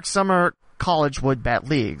rework summer college wood bat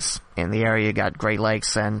leagues. In the area, you got Great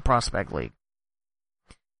Lakes and Prospect League.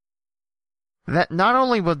 That not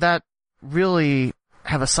only would that really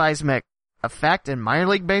have a seismic effect in minor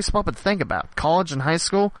league baseball, but think about it. College and high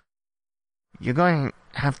school, you're going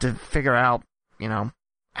to have to figure out,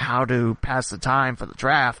 how to pass the time for the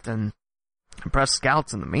draft and impress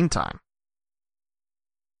scouts in the meantime.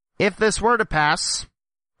 If this were to pass,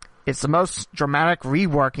 it's the most dramatic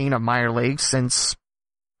reworking of minor leagues since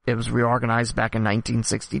it was reorganized back in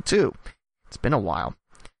 1962. It's been a while.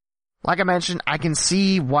 Like I mentioned, I can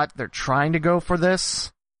see what they're trying to go for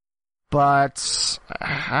this, but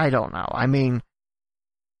I don't know. I mean,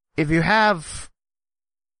 if you have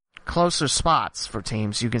closer spots for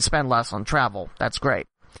teams, you can spend less on travel. That's great.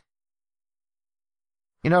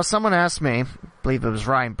 You know, someone asked me, I believe it was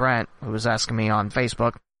Ryan Brent, who was asking me on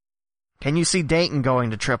Facebook, can you see Dayton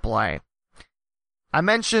going to AAA? I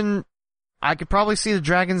mentioned I could probably see the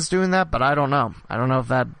Dragons doing that, but I don't know. I don't know if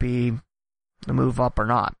that'd be the move up or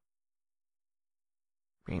not.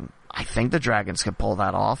 I mean, I think the Dragons could pull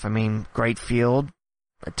that off. I mean, great field,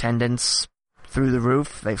 attendance through the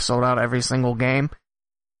roof. They've sold out every single game.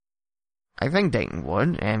 I think Dayton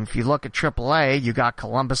would. And if you look at AAA, you got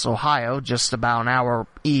Columbus, Ohio, just about an hour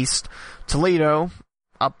east. Toledo,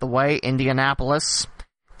 up the way. Indianapolis.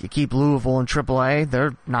 If you keep Louisville in AAA,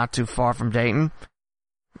 they're not too far from Dayton.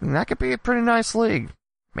 I mean, that could be a pretty nice league.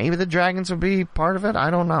 Maybe the Dragons would be part of it. I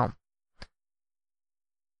don't know.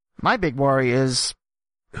 My big worry is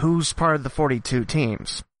who's part of the 42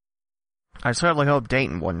 teams. I certainly hope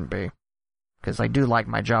Dayton wouldn't be, because I do like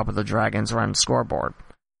my job with the Dragons around the scoreboard.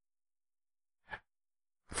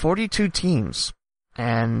 42 teams,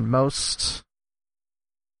 and most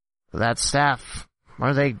of that staff,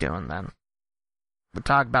 what are they doing then? We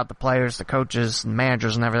talk about the players, the coaches, and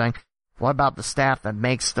managers and everything. What about the staff that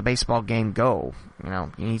makes the baseball game go? You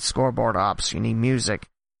know, you need scoreboard ops, you need music,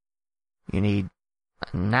 you need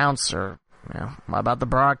an announcer, you know, what about the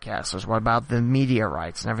broadcasters? What about the media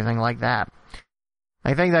rights and everything like that?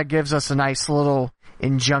 I think that gives us a nice little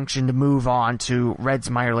injunction to move on to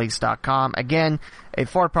RedsMinorLeagues.com. Again, a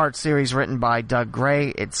 4-part series written by Doug Gray.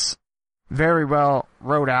 It's very well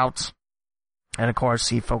wrote out, and of course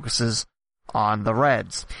he focuses on the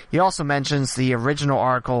Reds. He also mentions the original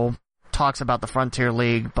article talks about the Frontier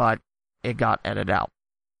League, but it got edited out.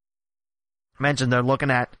 Mentioned they're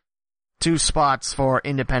looking at 2 spots for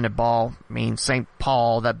independent ball. I mean, St.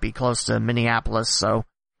 Paul, that'd be close to Minneapolis, so,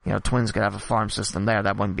 you know, Twins could have a farm system there.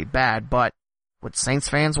 That wouldn't be bad, but would Saints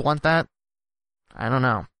fans want that? I don't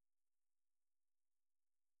know.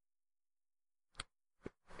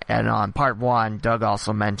 And on part 1, Doug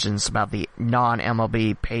also mentions about the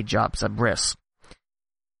non-MLB paid jobs at risk.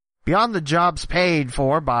 Beyond the jobs paid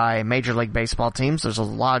for by Major League Baseball teams, there's a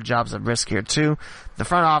lot of jobs at risk here too. The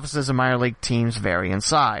front offices of minor league teams vary in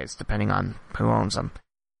size, depending on who owns them.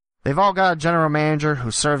 They've all got a general manager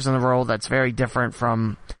who serves in a role that's very different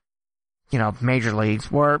from, you know, major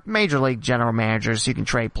leagues, where major league general managers, you can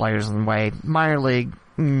trade players in a way. Minor league,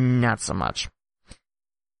 not so much.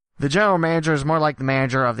 The general manager is more like the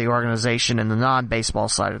manager of the organization in the non-baseball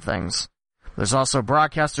side of things. There's also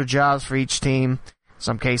broadcaster jobs for each team. In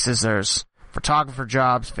some cases, there's photographer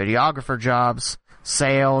jobs, videographer jobs,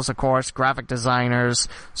 sales, of course, graphic designers,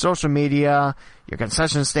 social media, your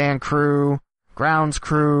concession stand crew, grounds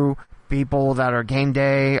crew, people that are game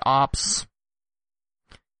day ops.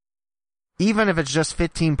 Even if it's just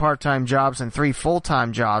 15 part-time jobs and 3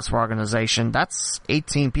 full-time jobs per organization, that's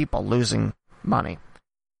 18 people losing money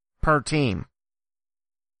per team.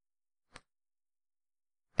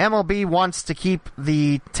 MLB wants to keep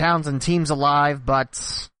the towns and teams alive,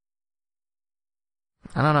 but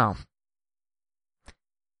I don't know.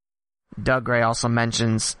 Doug Gray also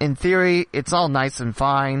mentions, in theory, it's all nice and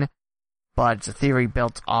fine, but it's a theory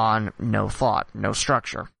built on no thought, no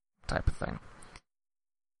structure type of thing.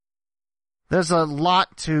 There's a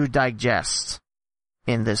lot to digest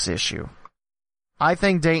in this issue. I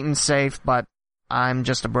think Dayton's safe, but I'm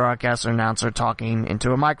just a broadcaster announcer talking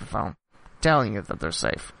into a microphone, telling you that they're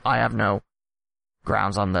safe. I have no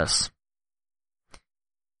grounds on this.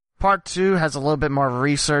 Part 2 has a little bit more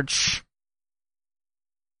research.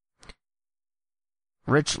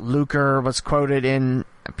 Rich Luker was quoted in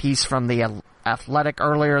a piece from the Athletic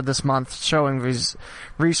earlier this month, showing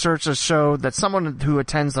researchers showed that someone who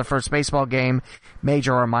attends their first baseball game,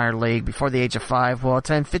 major or minor league, before the age of 5 will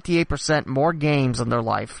attend 58% more games in their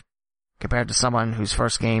life compared to someone whose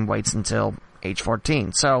first game waits until age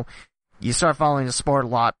 14. So, you start following the sport a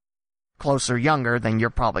lot closer younger, then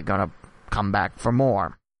you're probably going to come back for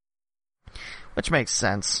more. Which makes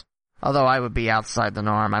sense. Although I would be outside the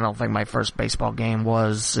norm. I don't think my first baseball game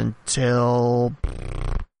was until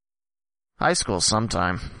high school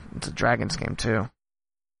sometime. It's a Dragons game too.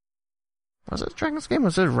 Was it a Dragons game or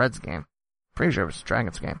was it a Reds game? Pretty sure it was a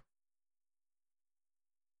Dragons game.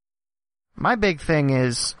 My big thing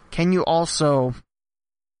is, can you also,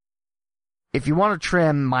 if you want to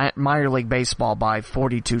trim minor league baseball by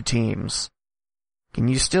 42 teams, can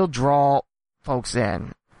you still draw folks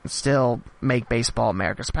in and still make baseball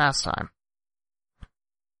America's pastime?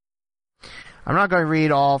 I'm not going to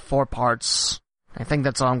read all 4 parts. I think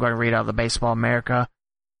that's all I'm going to read out of the Baseball America.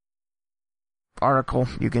 article.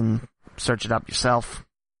 You can search it up yourself.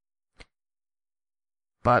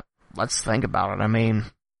 But let's think about it. I mean,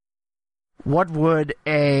 what would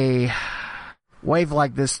a wave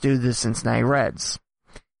like this do to the Cincinnati Reds?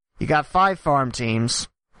 You got 5 farm teams.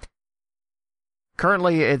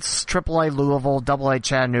 Currently, it's AAA Louisville, AA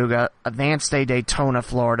Chattanooga, Advanced A Daytona,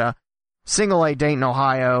 Florida, Single A Dayton,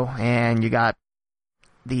 Ohio, and you got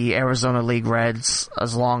the Arizona League Reds,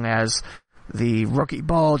 as long as the rookie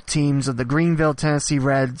ball teams of the Greenville, Tennessee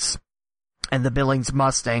Reds, and the Billings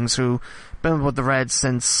Mustangs, who've been with the Reds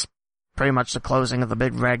since pretty much the closing of the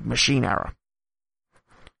Big Red Machine era.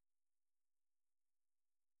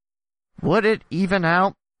 Would it even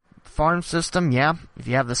out farm system? Yeah, if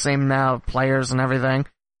you have the same amount of players and everything.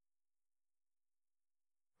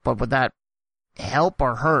 But would that help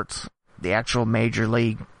or hurt the actual major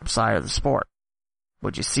league side of the sport?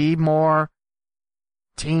 Would you see more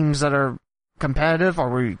teams that are competitive,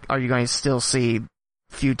 or are you going to still see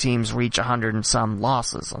few teams reach 100 and some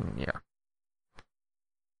losses on the year?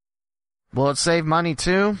 Will it save money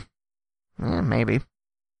too? Maybe.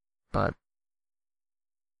 But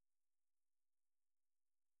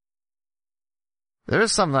there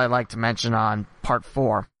is something I'd like to mention on part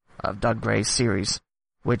 4 of Doug Gray's series,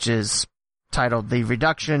 which is titled The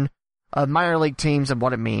Reduction of Minor League Teams and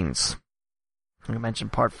What It Means. I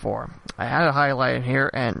mentioned part 4. I had it highlighted here,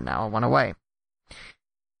 and now it went away.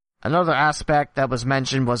 Another aspect that was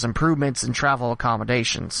mentioned was improvements in travel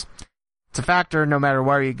accommodations. It's a factor no matter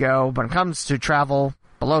where you go. When it comes to travel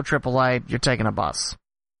below AAA, you're taking a bus.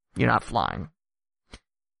 You're not flying.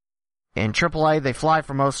 In AAA, they fly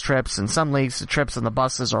for most trips. In some leagues, the trips on the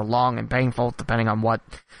buses are long and painful, depending on what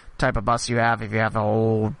type of bus you have. If you have an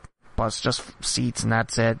old bus, just seats and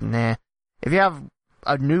that's it, nah. If you have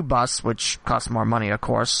a new bus, which costs more money, of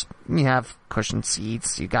course, you have cushioned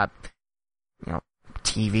seats, you got,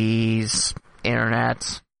 TVs,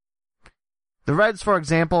 internet. The Reds, for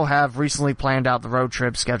example, have recently planned out the road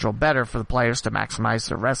trip schedule better for the players to maximize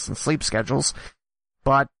their rest and sleep schedules,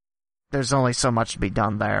 but there's only so much to be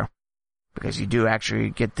done there, because you do actually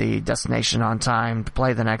get the destination on time to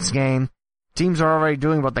play the next game. Teams are already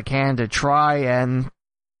doing what they can to try and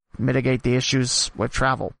mitigate the issues with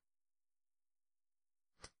travel.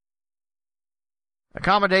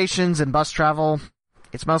 Accommodations and bus travel,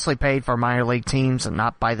 it's mostly paid for minor league teams and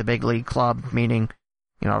not by the big league club, meaning,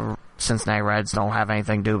 Cincinnati Reds don't have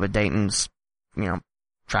anything to do with Dayton's,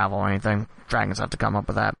 travel or anything. Dragons have to come up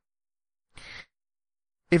with that.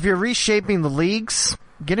 If you're reshaping the leagues,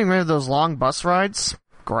 getting rid of those long bus rides,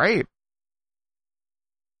 great.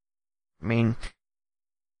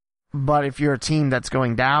 But if you're a team that's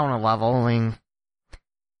going down a level,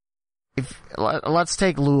 let's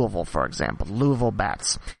take Louisville, for example. Louisville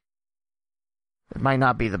Bats. It might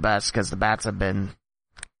not be the best because the Bats have been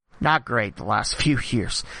not great the last few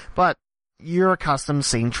years, but you're accustomed to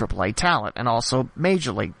seeing AAA talent and also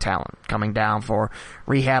Major League talent coming down for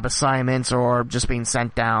rehab assignments or just being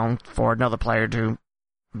sent down for another player to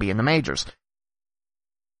be in the majors.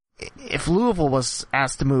 If Louisville was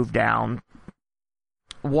asked to move down,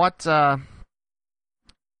 what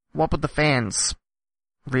would the fans'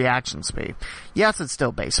 reactions be? Yes, it's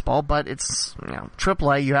still baseball, but it's,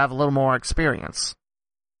 AAA, you have a little more experience.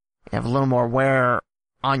 You have a little more wear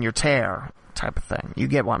on your tear type of thing. You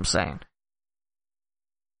get what I'm saying.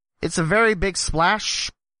 It's a very big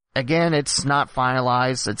splash. Again, it's not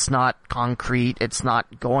finalized. It's not concrete. It's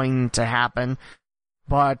not going to happen.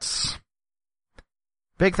 But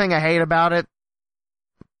big thing I hate about it,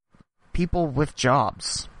 people with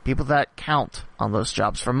jobs. People that count on those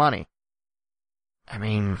jobs for money.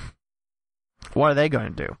 What are they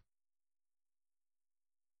going to do?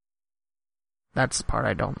 That's the part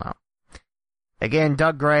I don't know. Again,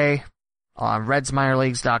 Doug Gray on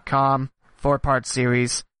RedsMinorLeagues.com, 4-part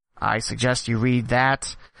series. I suggest you read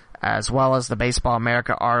that, as well as the Baseball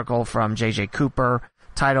America article from J.J. Cooper,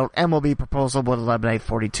 titled MLB Proposal Would Eliminate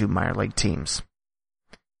 42 Minor League Teams.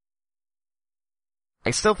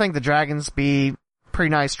 I still think the Dragons be pretty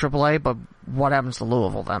nice AAA, but what happens to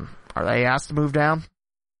Louisville then? Are they asked to move down?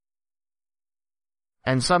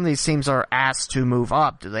 And some of these teams are asked to move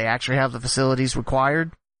up. Do they actually have the facilities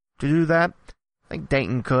required to do that? I think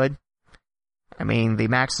Dayton could. The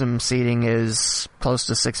maximum seating is close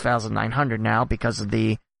to 6,900 now because of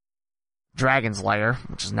the Dragons layer,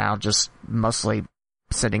 which is now just mostly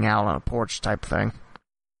sitting out on a porch type thing.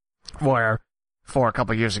 Where, for a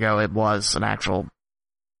couple years ago, it was an actual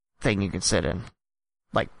thing you could sit in.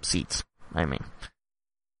 Like, seats, It'd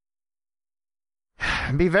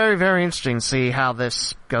be very, very interesting to see how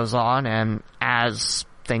this goes on, and as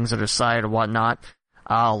things are decided and whatnot,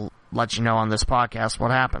 I'll let you know on this podcast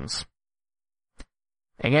what happens.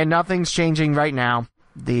 Again, nothing's changing right now.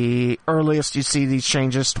 The earliest you see these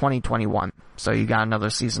changes, 2021. So you got another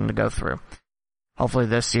season to go through. Hopefully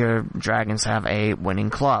this year, Dragons have a winning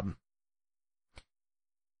club.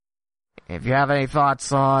 If you have any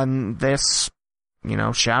thoughts on this,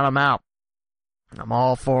 shout them out. I'm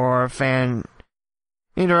all for fan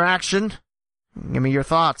interaction. Give me your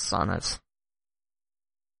thoughts on it.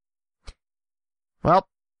 Well,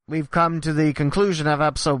 we've come to the conclusion of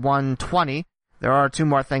episode 120. There are two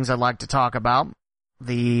more things I'd like to talk about.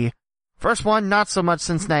 The first one, not so much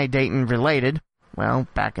Cincinnati Dayton related. Well,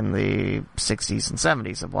 back in the 60s and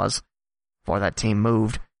 70s it was, before that team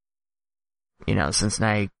moved.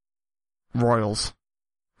 Cincinnati Royals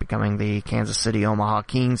becoming the Kansas City Omaha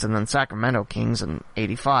Kings and then Sacramento Kings in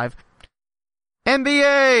 85.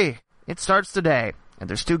 NBA! It starts today, and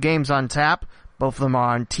there's 2 games on tap. Both of them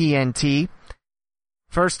are on TNT.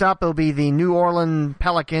 First up, it'll be the New Orleans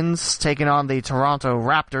Pelicans taking on the Toronto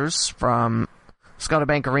Raptors from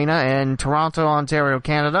Scotiabank Arena in Toronto, Ontario,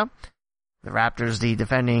 Canada. The Raptors, the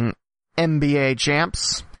defending NBA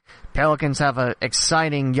champs. Pelicans have an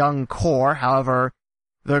exciting young core. However,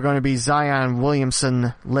 they're going to be Zion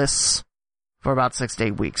Williamson-less for about 6 to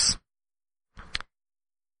 8 weeks.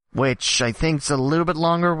 Which I think is a little bit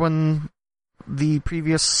longer when the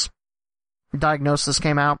previous diagnosis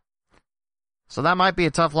came out. So that might be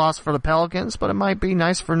a tough loss for the Pelicans, but it might be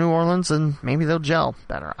nice for New Orleans and maybe they'll gel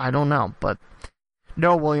better. I don't know, but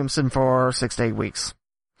no Williamson for 6 to 8 weeks.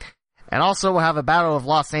 And also we'll have a Battle of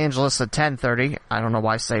Los Angeles at 10:30. I don't know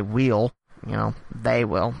why I say we'll. They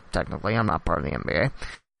will. Technically, I'm not part of the NBA.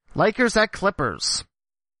 Lakers at Clippers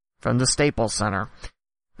from the Staples Center.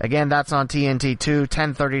 Again, that's on TNT 2,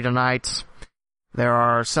 10:30 tonight. There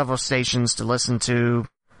are several stations to listen to.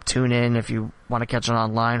 Tune in if you want to catch it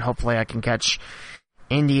online. Hopefully I can catch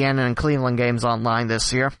Indiana and Cleveland games online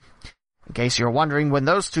this year. In case you're wondering when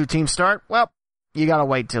those 2 teams start, well, you gotta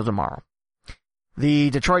wait till tomorrow. The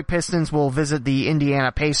Detroit Pistons will visit the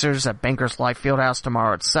Indiana Pacers at Bankers Life Fieldhouse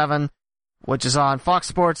tomorrow at 7, which is on Fox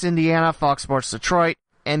Sports Indiana, Fox Sports Detroit,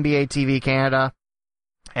 NBA TV Canada,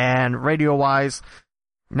 and radio-wise,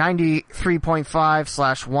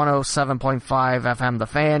 93.5/107.5 FM The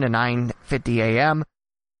Fan and 9:50 AM.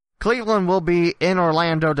 Cleveland will be in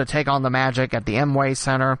Orlando to take on the Magic at the Amway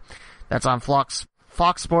Center. That's on Fox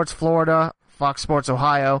Sports Florida, Fox Sports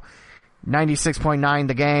Ohio, 96.9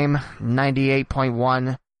 The Game,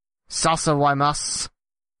 98.1 Salsa Guaymas,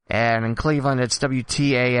 and in Cleveland it's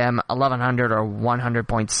WTAM 1100 or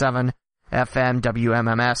 100.7 FM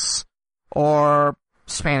WMMS, or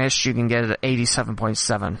Spanish you can get it at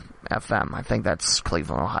 87.7 FM. I think that's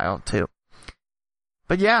Cleveland, Ohio too.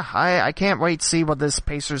 But yeah, I can't wait to see what this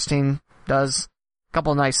Pacers team does. A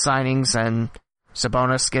couple nice signings, and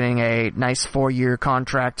Sabonis getting a nice 4-year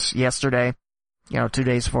contract yesterday. 2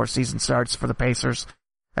 days before season starts for the Pacers.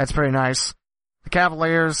 That's pretty nice. The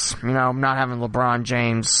Cavaliers, not having LeBron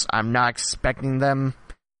James, I'm not expecting them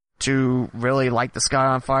to really light the sky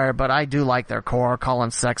on fire, but I do like their core.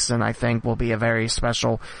 Colin Sexton, I think, will be a very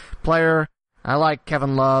special player. I like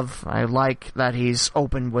Kevin Love. I like that he's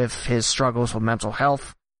open with his struggles with mental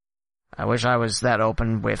health. I wish I was that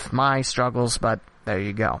open with my struggles, but there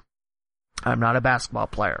you go. I'm not a basketball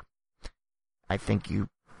player. I think you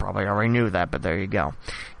probably already knew that, but there you go.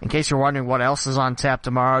 In case you're wondering what else is on tap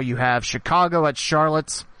tomorrow, you have Chicago at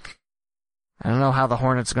Charlotte. I don't know how the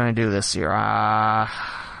Hornets are going to do this year.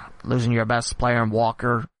 Losing your best player in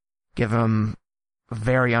Walker, give him a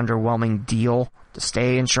very underwhelming deal to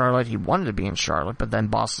stay in Charlotte. He wanted to be in Charlotte, but then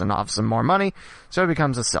Boston offers him more money, so he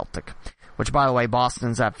becomes a Celtic. Which, by the way,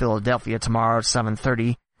 Boston's at Philadelphia tomorrow at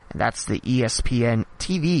 7:30, and that's the ESPN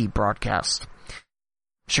TV broadcast.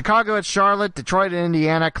 Chicago at Charlotte, Detroit at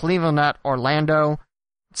Indiana, Cleveland at Orlando.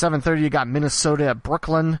 7:30, you got Minnesota at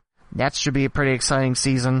Brooklyn. That should be a pretty exciting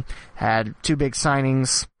season. Had 2 big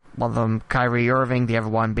signings, one of them Kyrie Irving, the other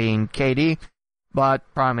one being KD. But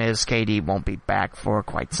problem is KD won't be back for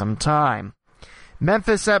quite some time.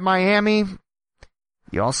 Memphis at Miami.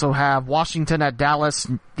 You also have Washington at Dallas,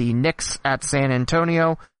 the Knicks at San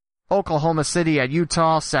Antonio, Oklahoma City at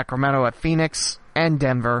Utah, Sacramento at Phoenix, and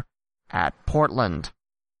Denver at Portland.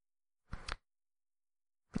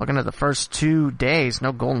 Looking at the first 2 days,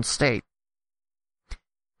 no Golden State.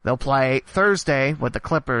 They'll play Thursday with the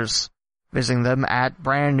Clippers, visiting them at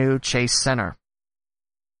brand new Chase Center.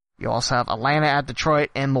 You also have Atlanta at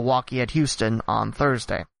Detroit and Milwaukee at Houston on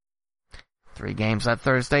Thursday. 3 games that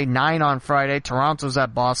Thursday, 9 on Friday. Toronto's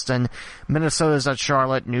at Boston, Minnesota's at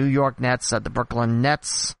Charlotte, New York Nets at the Brooklyn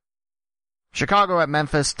Nets, Chicago at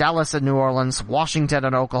Memphis, Dallas at New Orleans, Washington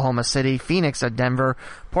at Oklahoma City, Phoenix at Denver,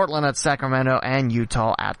 Portland at Sacramento, and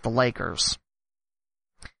Utah at the Lakers.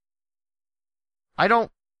 I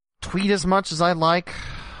don't tweet as much as I'd like,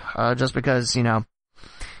 just because, if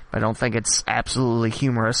I don't think it's absolutely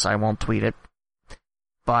humorous, I won't tweet it.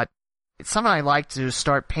 But it's something I like to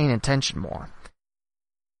start paying attention more.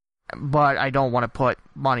 But I don't want to put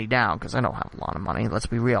money down, because I don't have a lot of money, let's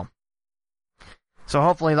be real. So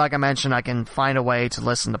hopefully, like I mentioned, I can find a way to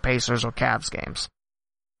listen to Pacers or Cavs games.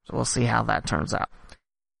 So we'll see how that turns out.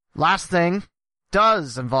 Last thing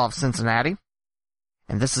does involve Cincinnati.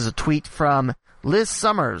 And this is a tweet from Liz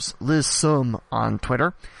Summers, Liz Sum on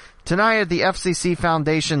Twitter. Tonight at the FCC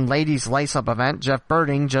Foundation Ladies Lace-Up event, Jeff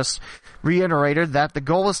Birding just reiterated that the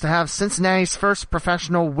goal is to have Cincinnati's first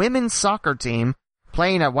professional women's soccer team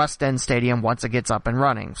playing at West End Stadium once it gets up and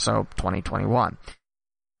running, so 2021.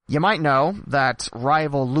 You might know that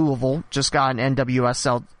rival Louisville just got an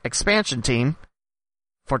NWSL expansion team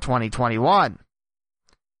for 2021.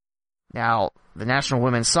 Now, the National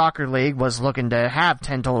Women's Soccer League was looking to have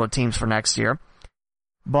 10 total teams for next year,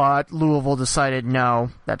 but Louisville decided no,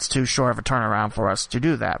 that's too short of a turnaround for us to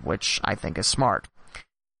do that, which I think is smart.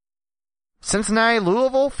 Cincinnati,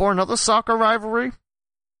 Louisville for another soccer rivalry?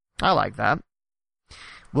 I like that.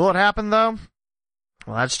 Will it happen, though?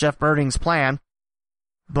 Well, that's Jeff Birding's plan,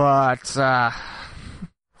 but it's not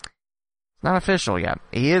official yet.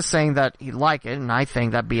 He is saying that he'd like it, and I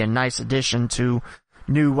think that'd be a nice addition to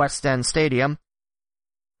new West End Stadium,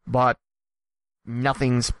 but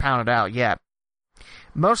nothing's pounded out yet.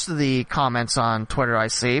 Most of the comments on Twitter I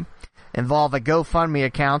see involve a GoFundMe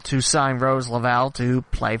account to sign Rose Lavelle to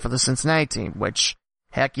play for the Cincinnati team, which,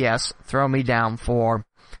 heck yes, throw me down for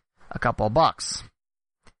a couple of bucks.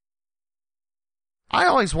 I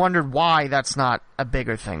always wondered why that's not a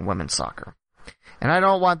bigger thing, women's soccer. And I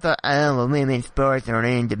don't want the, women's sports are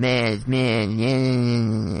in demand,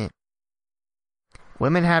 man.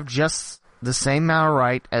 Women have just the same amount of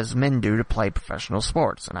right as men do to play professional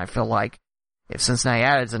sports. And I feel like if Cincinnati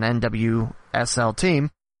adds an NWSL team,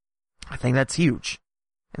 I think that's huge.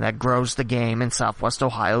 And that grows the game in Southwest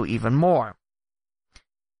Ohio even more.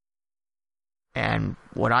 And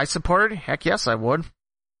would I support it? Heck yes, I would.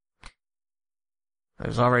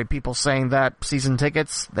 There's already people saying that season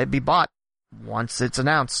tickets, they'd be bought once it's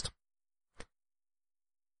announced.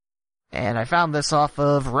 And I found this off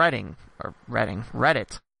of Reddit.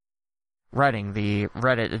 Reading, the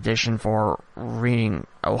Reddit edition for Reading,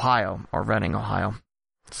 Ohio, or Reading, Ohio.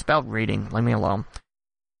 Spelled reading, leave me alone.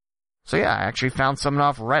 So yeah, I actually found something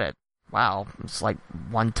off Reddit. Wow, it's like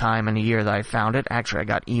one time in a year that I found it. Actually, I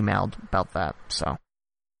got emailed about that, so.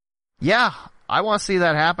 Yeah, I want to see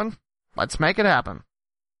that happen. Let's make it happen.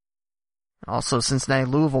 Also,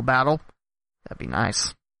 Cincinnati-Louisville battle. That'd be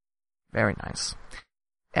nice. Very nice.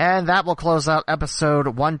 And that will close out episode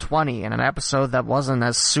 120, and an episode that wasn't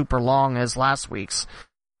as super long as last week's.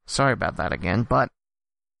 Sorry about that again, but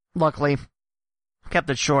luckily, kept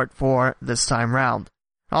it short for this time round.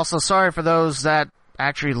 Also, sorry for those that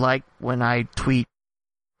actually like when I tweet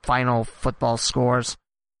final football scores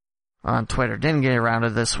on Twitter. Didn't get around to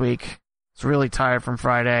it this week. Was really tired from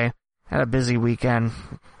Friday. Had a busy weekend.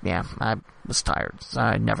 Yeah, I was tired, so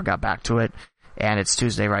I never got back to it. And it's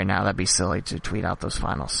Tuesday right now. That'd be silly to tweet out those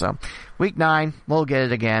finals. So, week 9, we'll get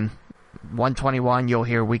it again. 121, you'll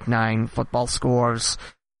hear week 9 football scores.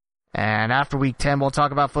 And after week 10, we'll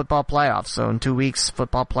talk about football playoffs. So in 2 weeks,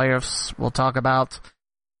 football playoffs, we'll probably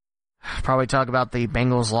talk about the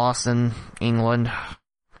Bengals loss in England.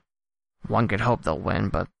 One could hope they'll win,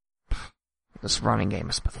 but this running game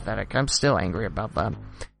is pathetic. I'm still angry about that.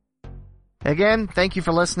 Again, thank you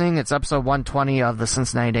for listening. It's episode 120 of the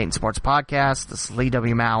Cincinnati Dayton Sports Podcast. This is Lee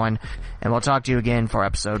W. Mowen, and we'll talk to you again for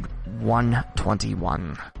episode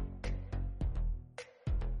 121.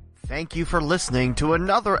 Thank you for listening to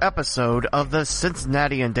another episode of the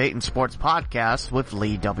Cincinnati and Dayton Sports Podcast with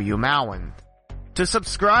Lee W. Mowen. To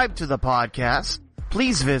subscribe to the podcast,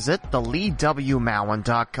 please visit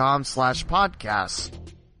theleewmowen.com/podcast.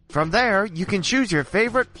 From there, you can choose your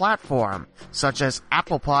favorite platform, such as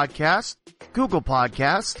Apple Podcast, Google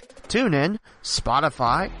Podcast, TuneIn,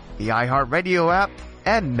 Spotify, the iHeartRadio app,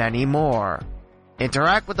 and many more.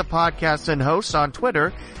 Interact with the podcast and hosts on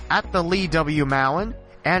Twitter at the Lee W. Mowen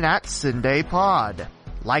and at CindayPod.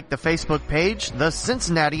 Like the Facebook page, the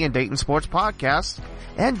Cincinnati and Dayton Sports Podcast,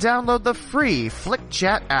 and download the free Flick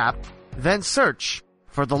Chat app, then search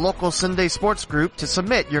for the local Sunday Sports Group to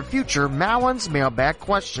submit your future Mowen's Mailbag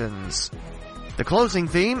questions. The closing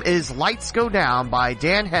theme is Lights Go Down by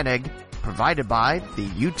Dan Hennig, provided by the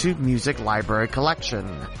YouTube Music Library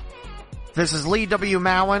Collection. This is Lee W.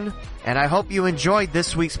 Mowen, and I hope you enjoyed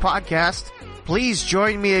this week's podcast. Please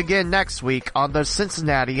join me again next week on the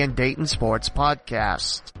Cincinnati and Dayton Sports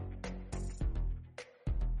Podcast.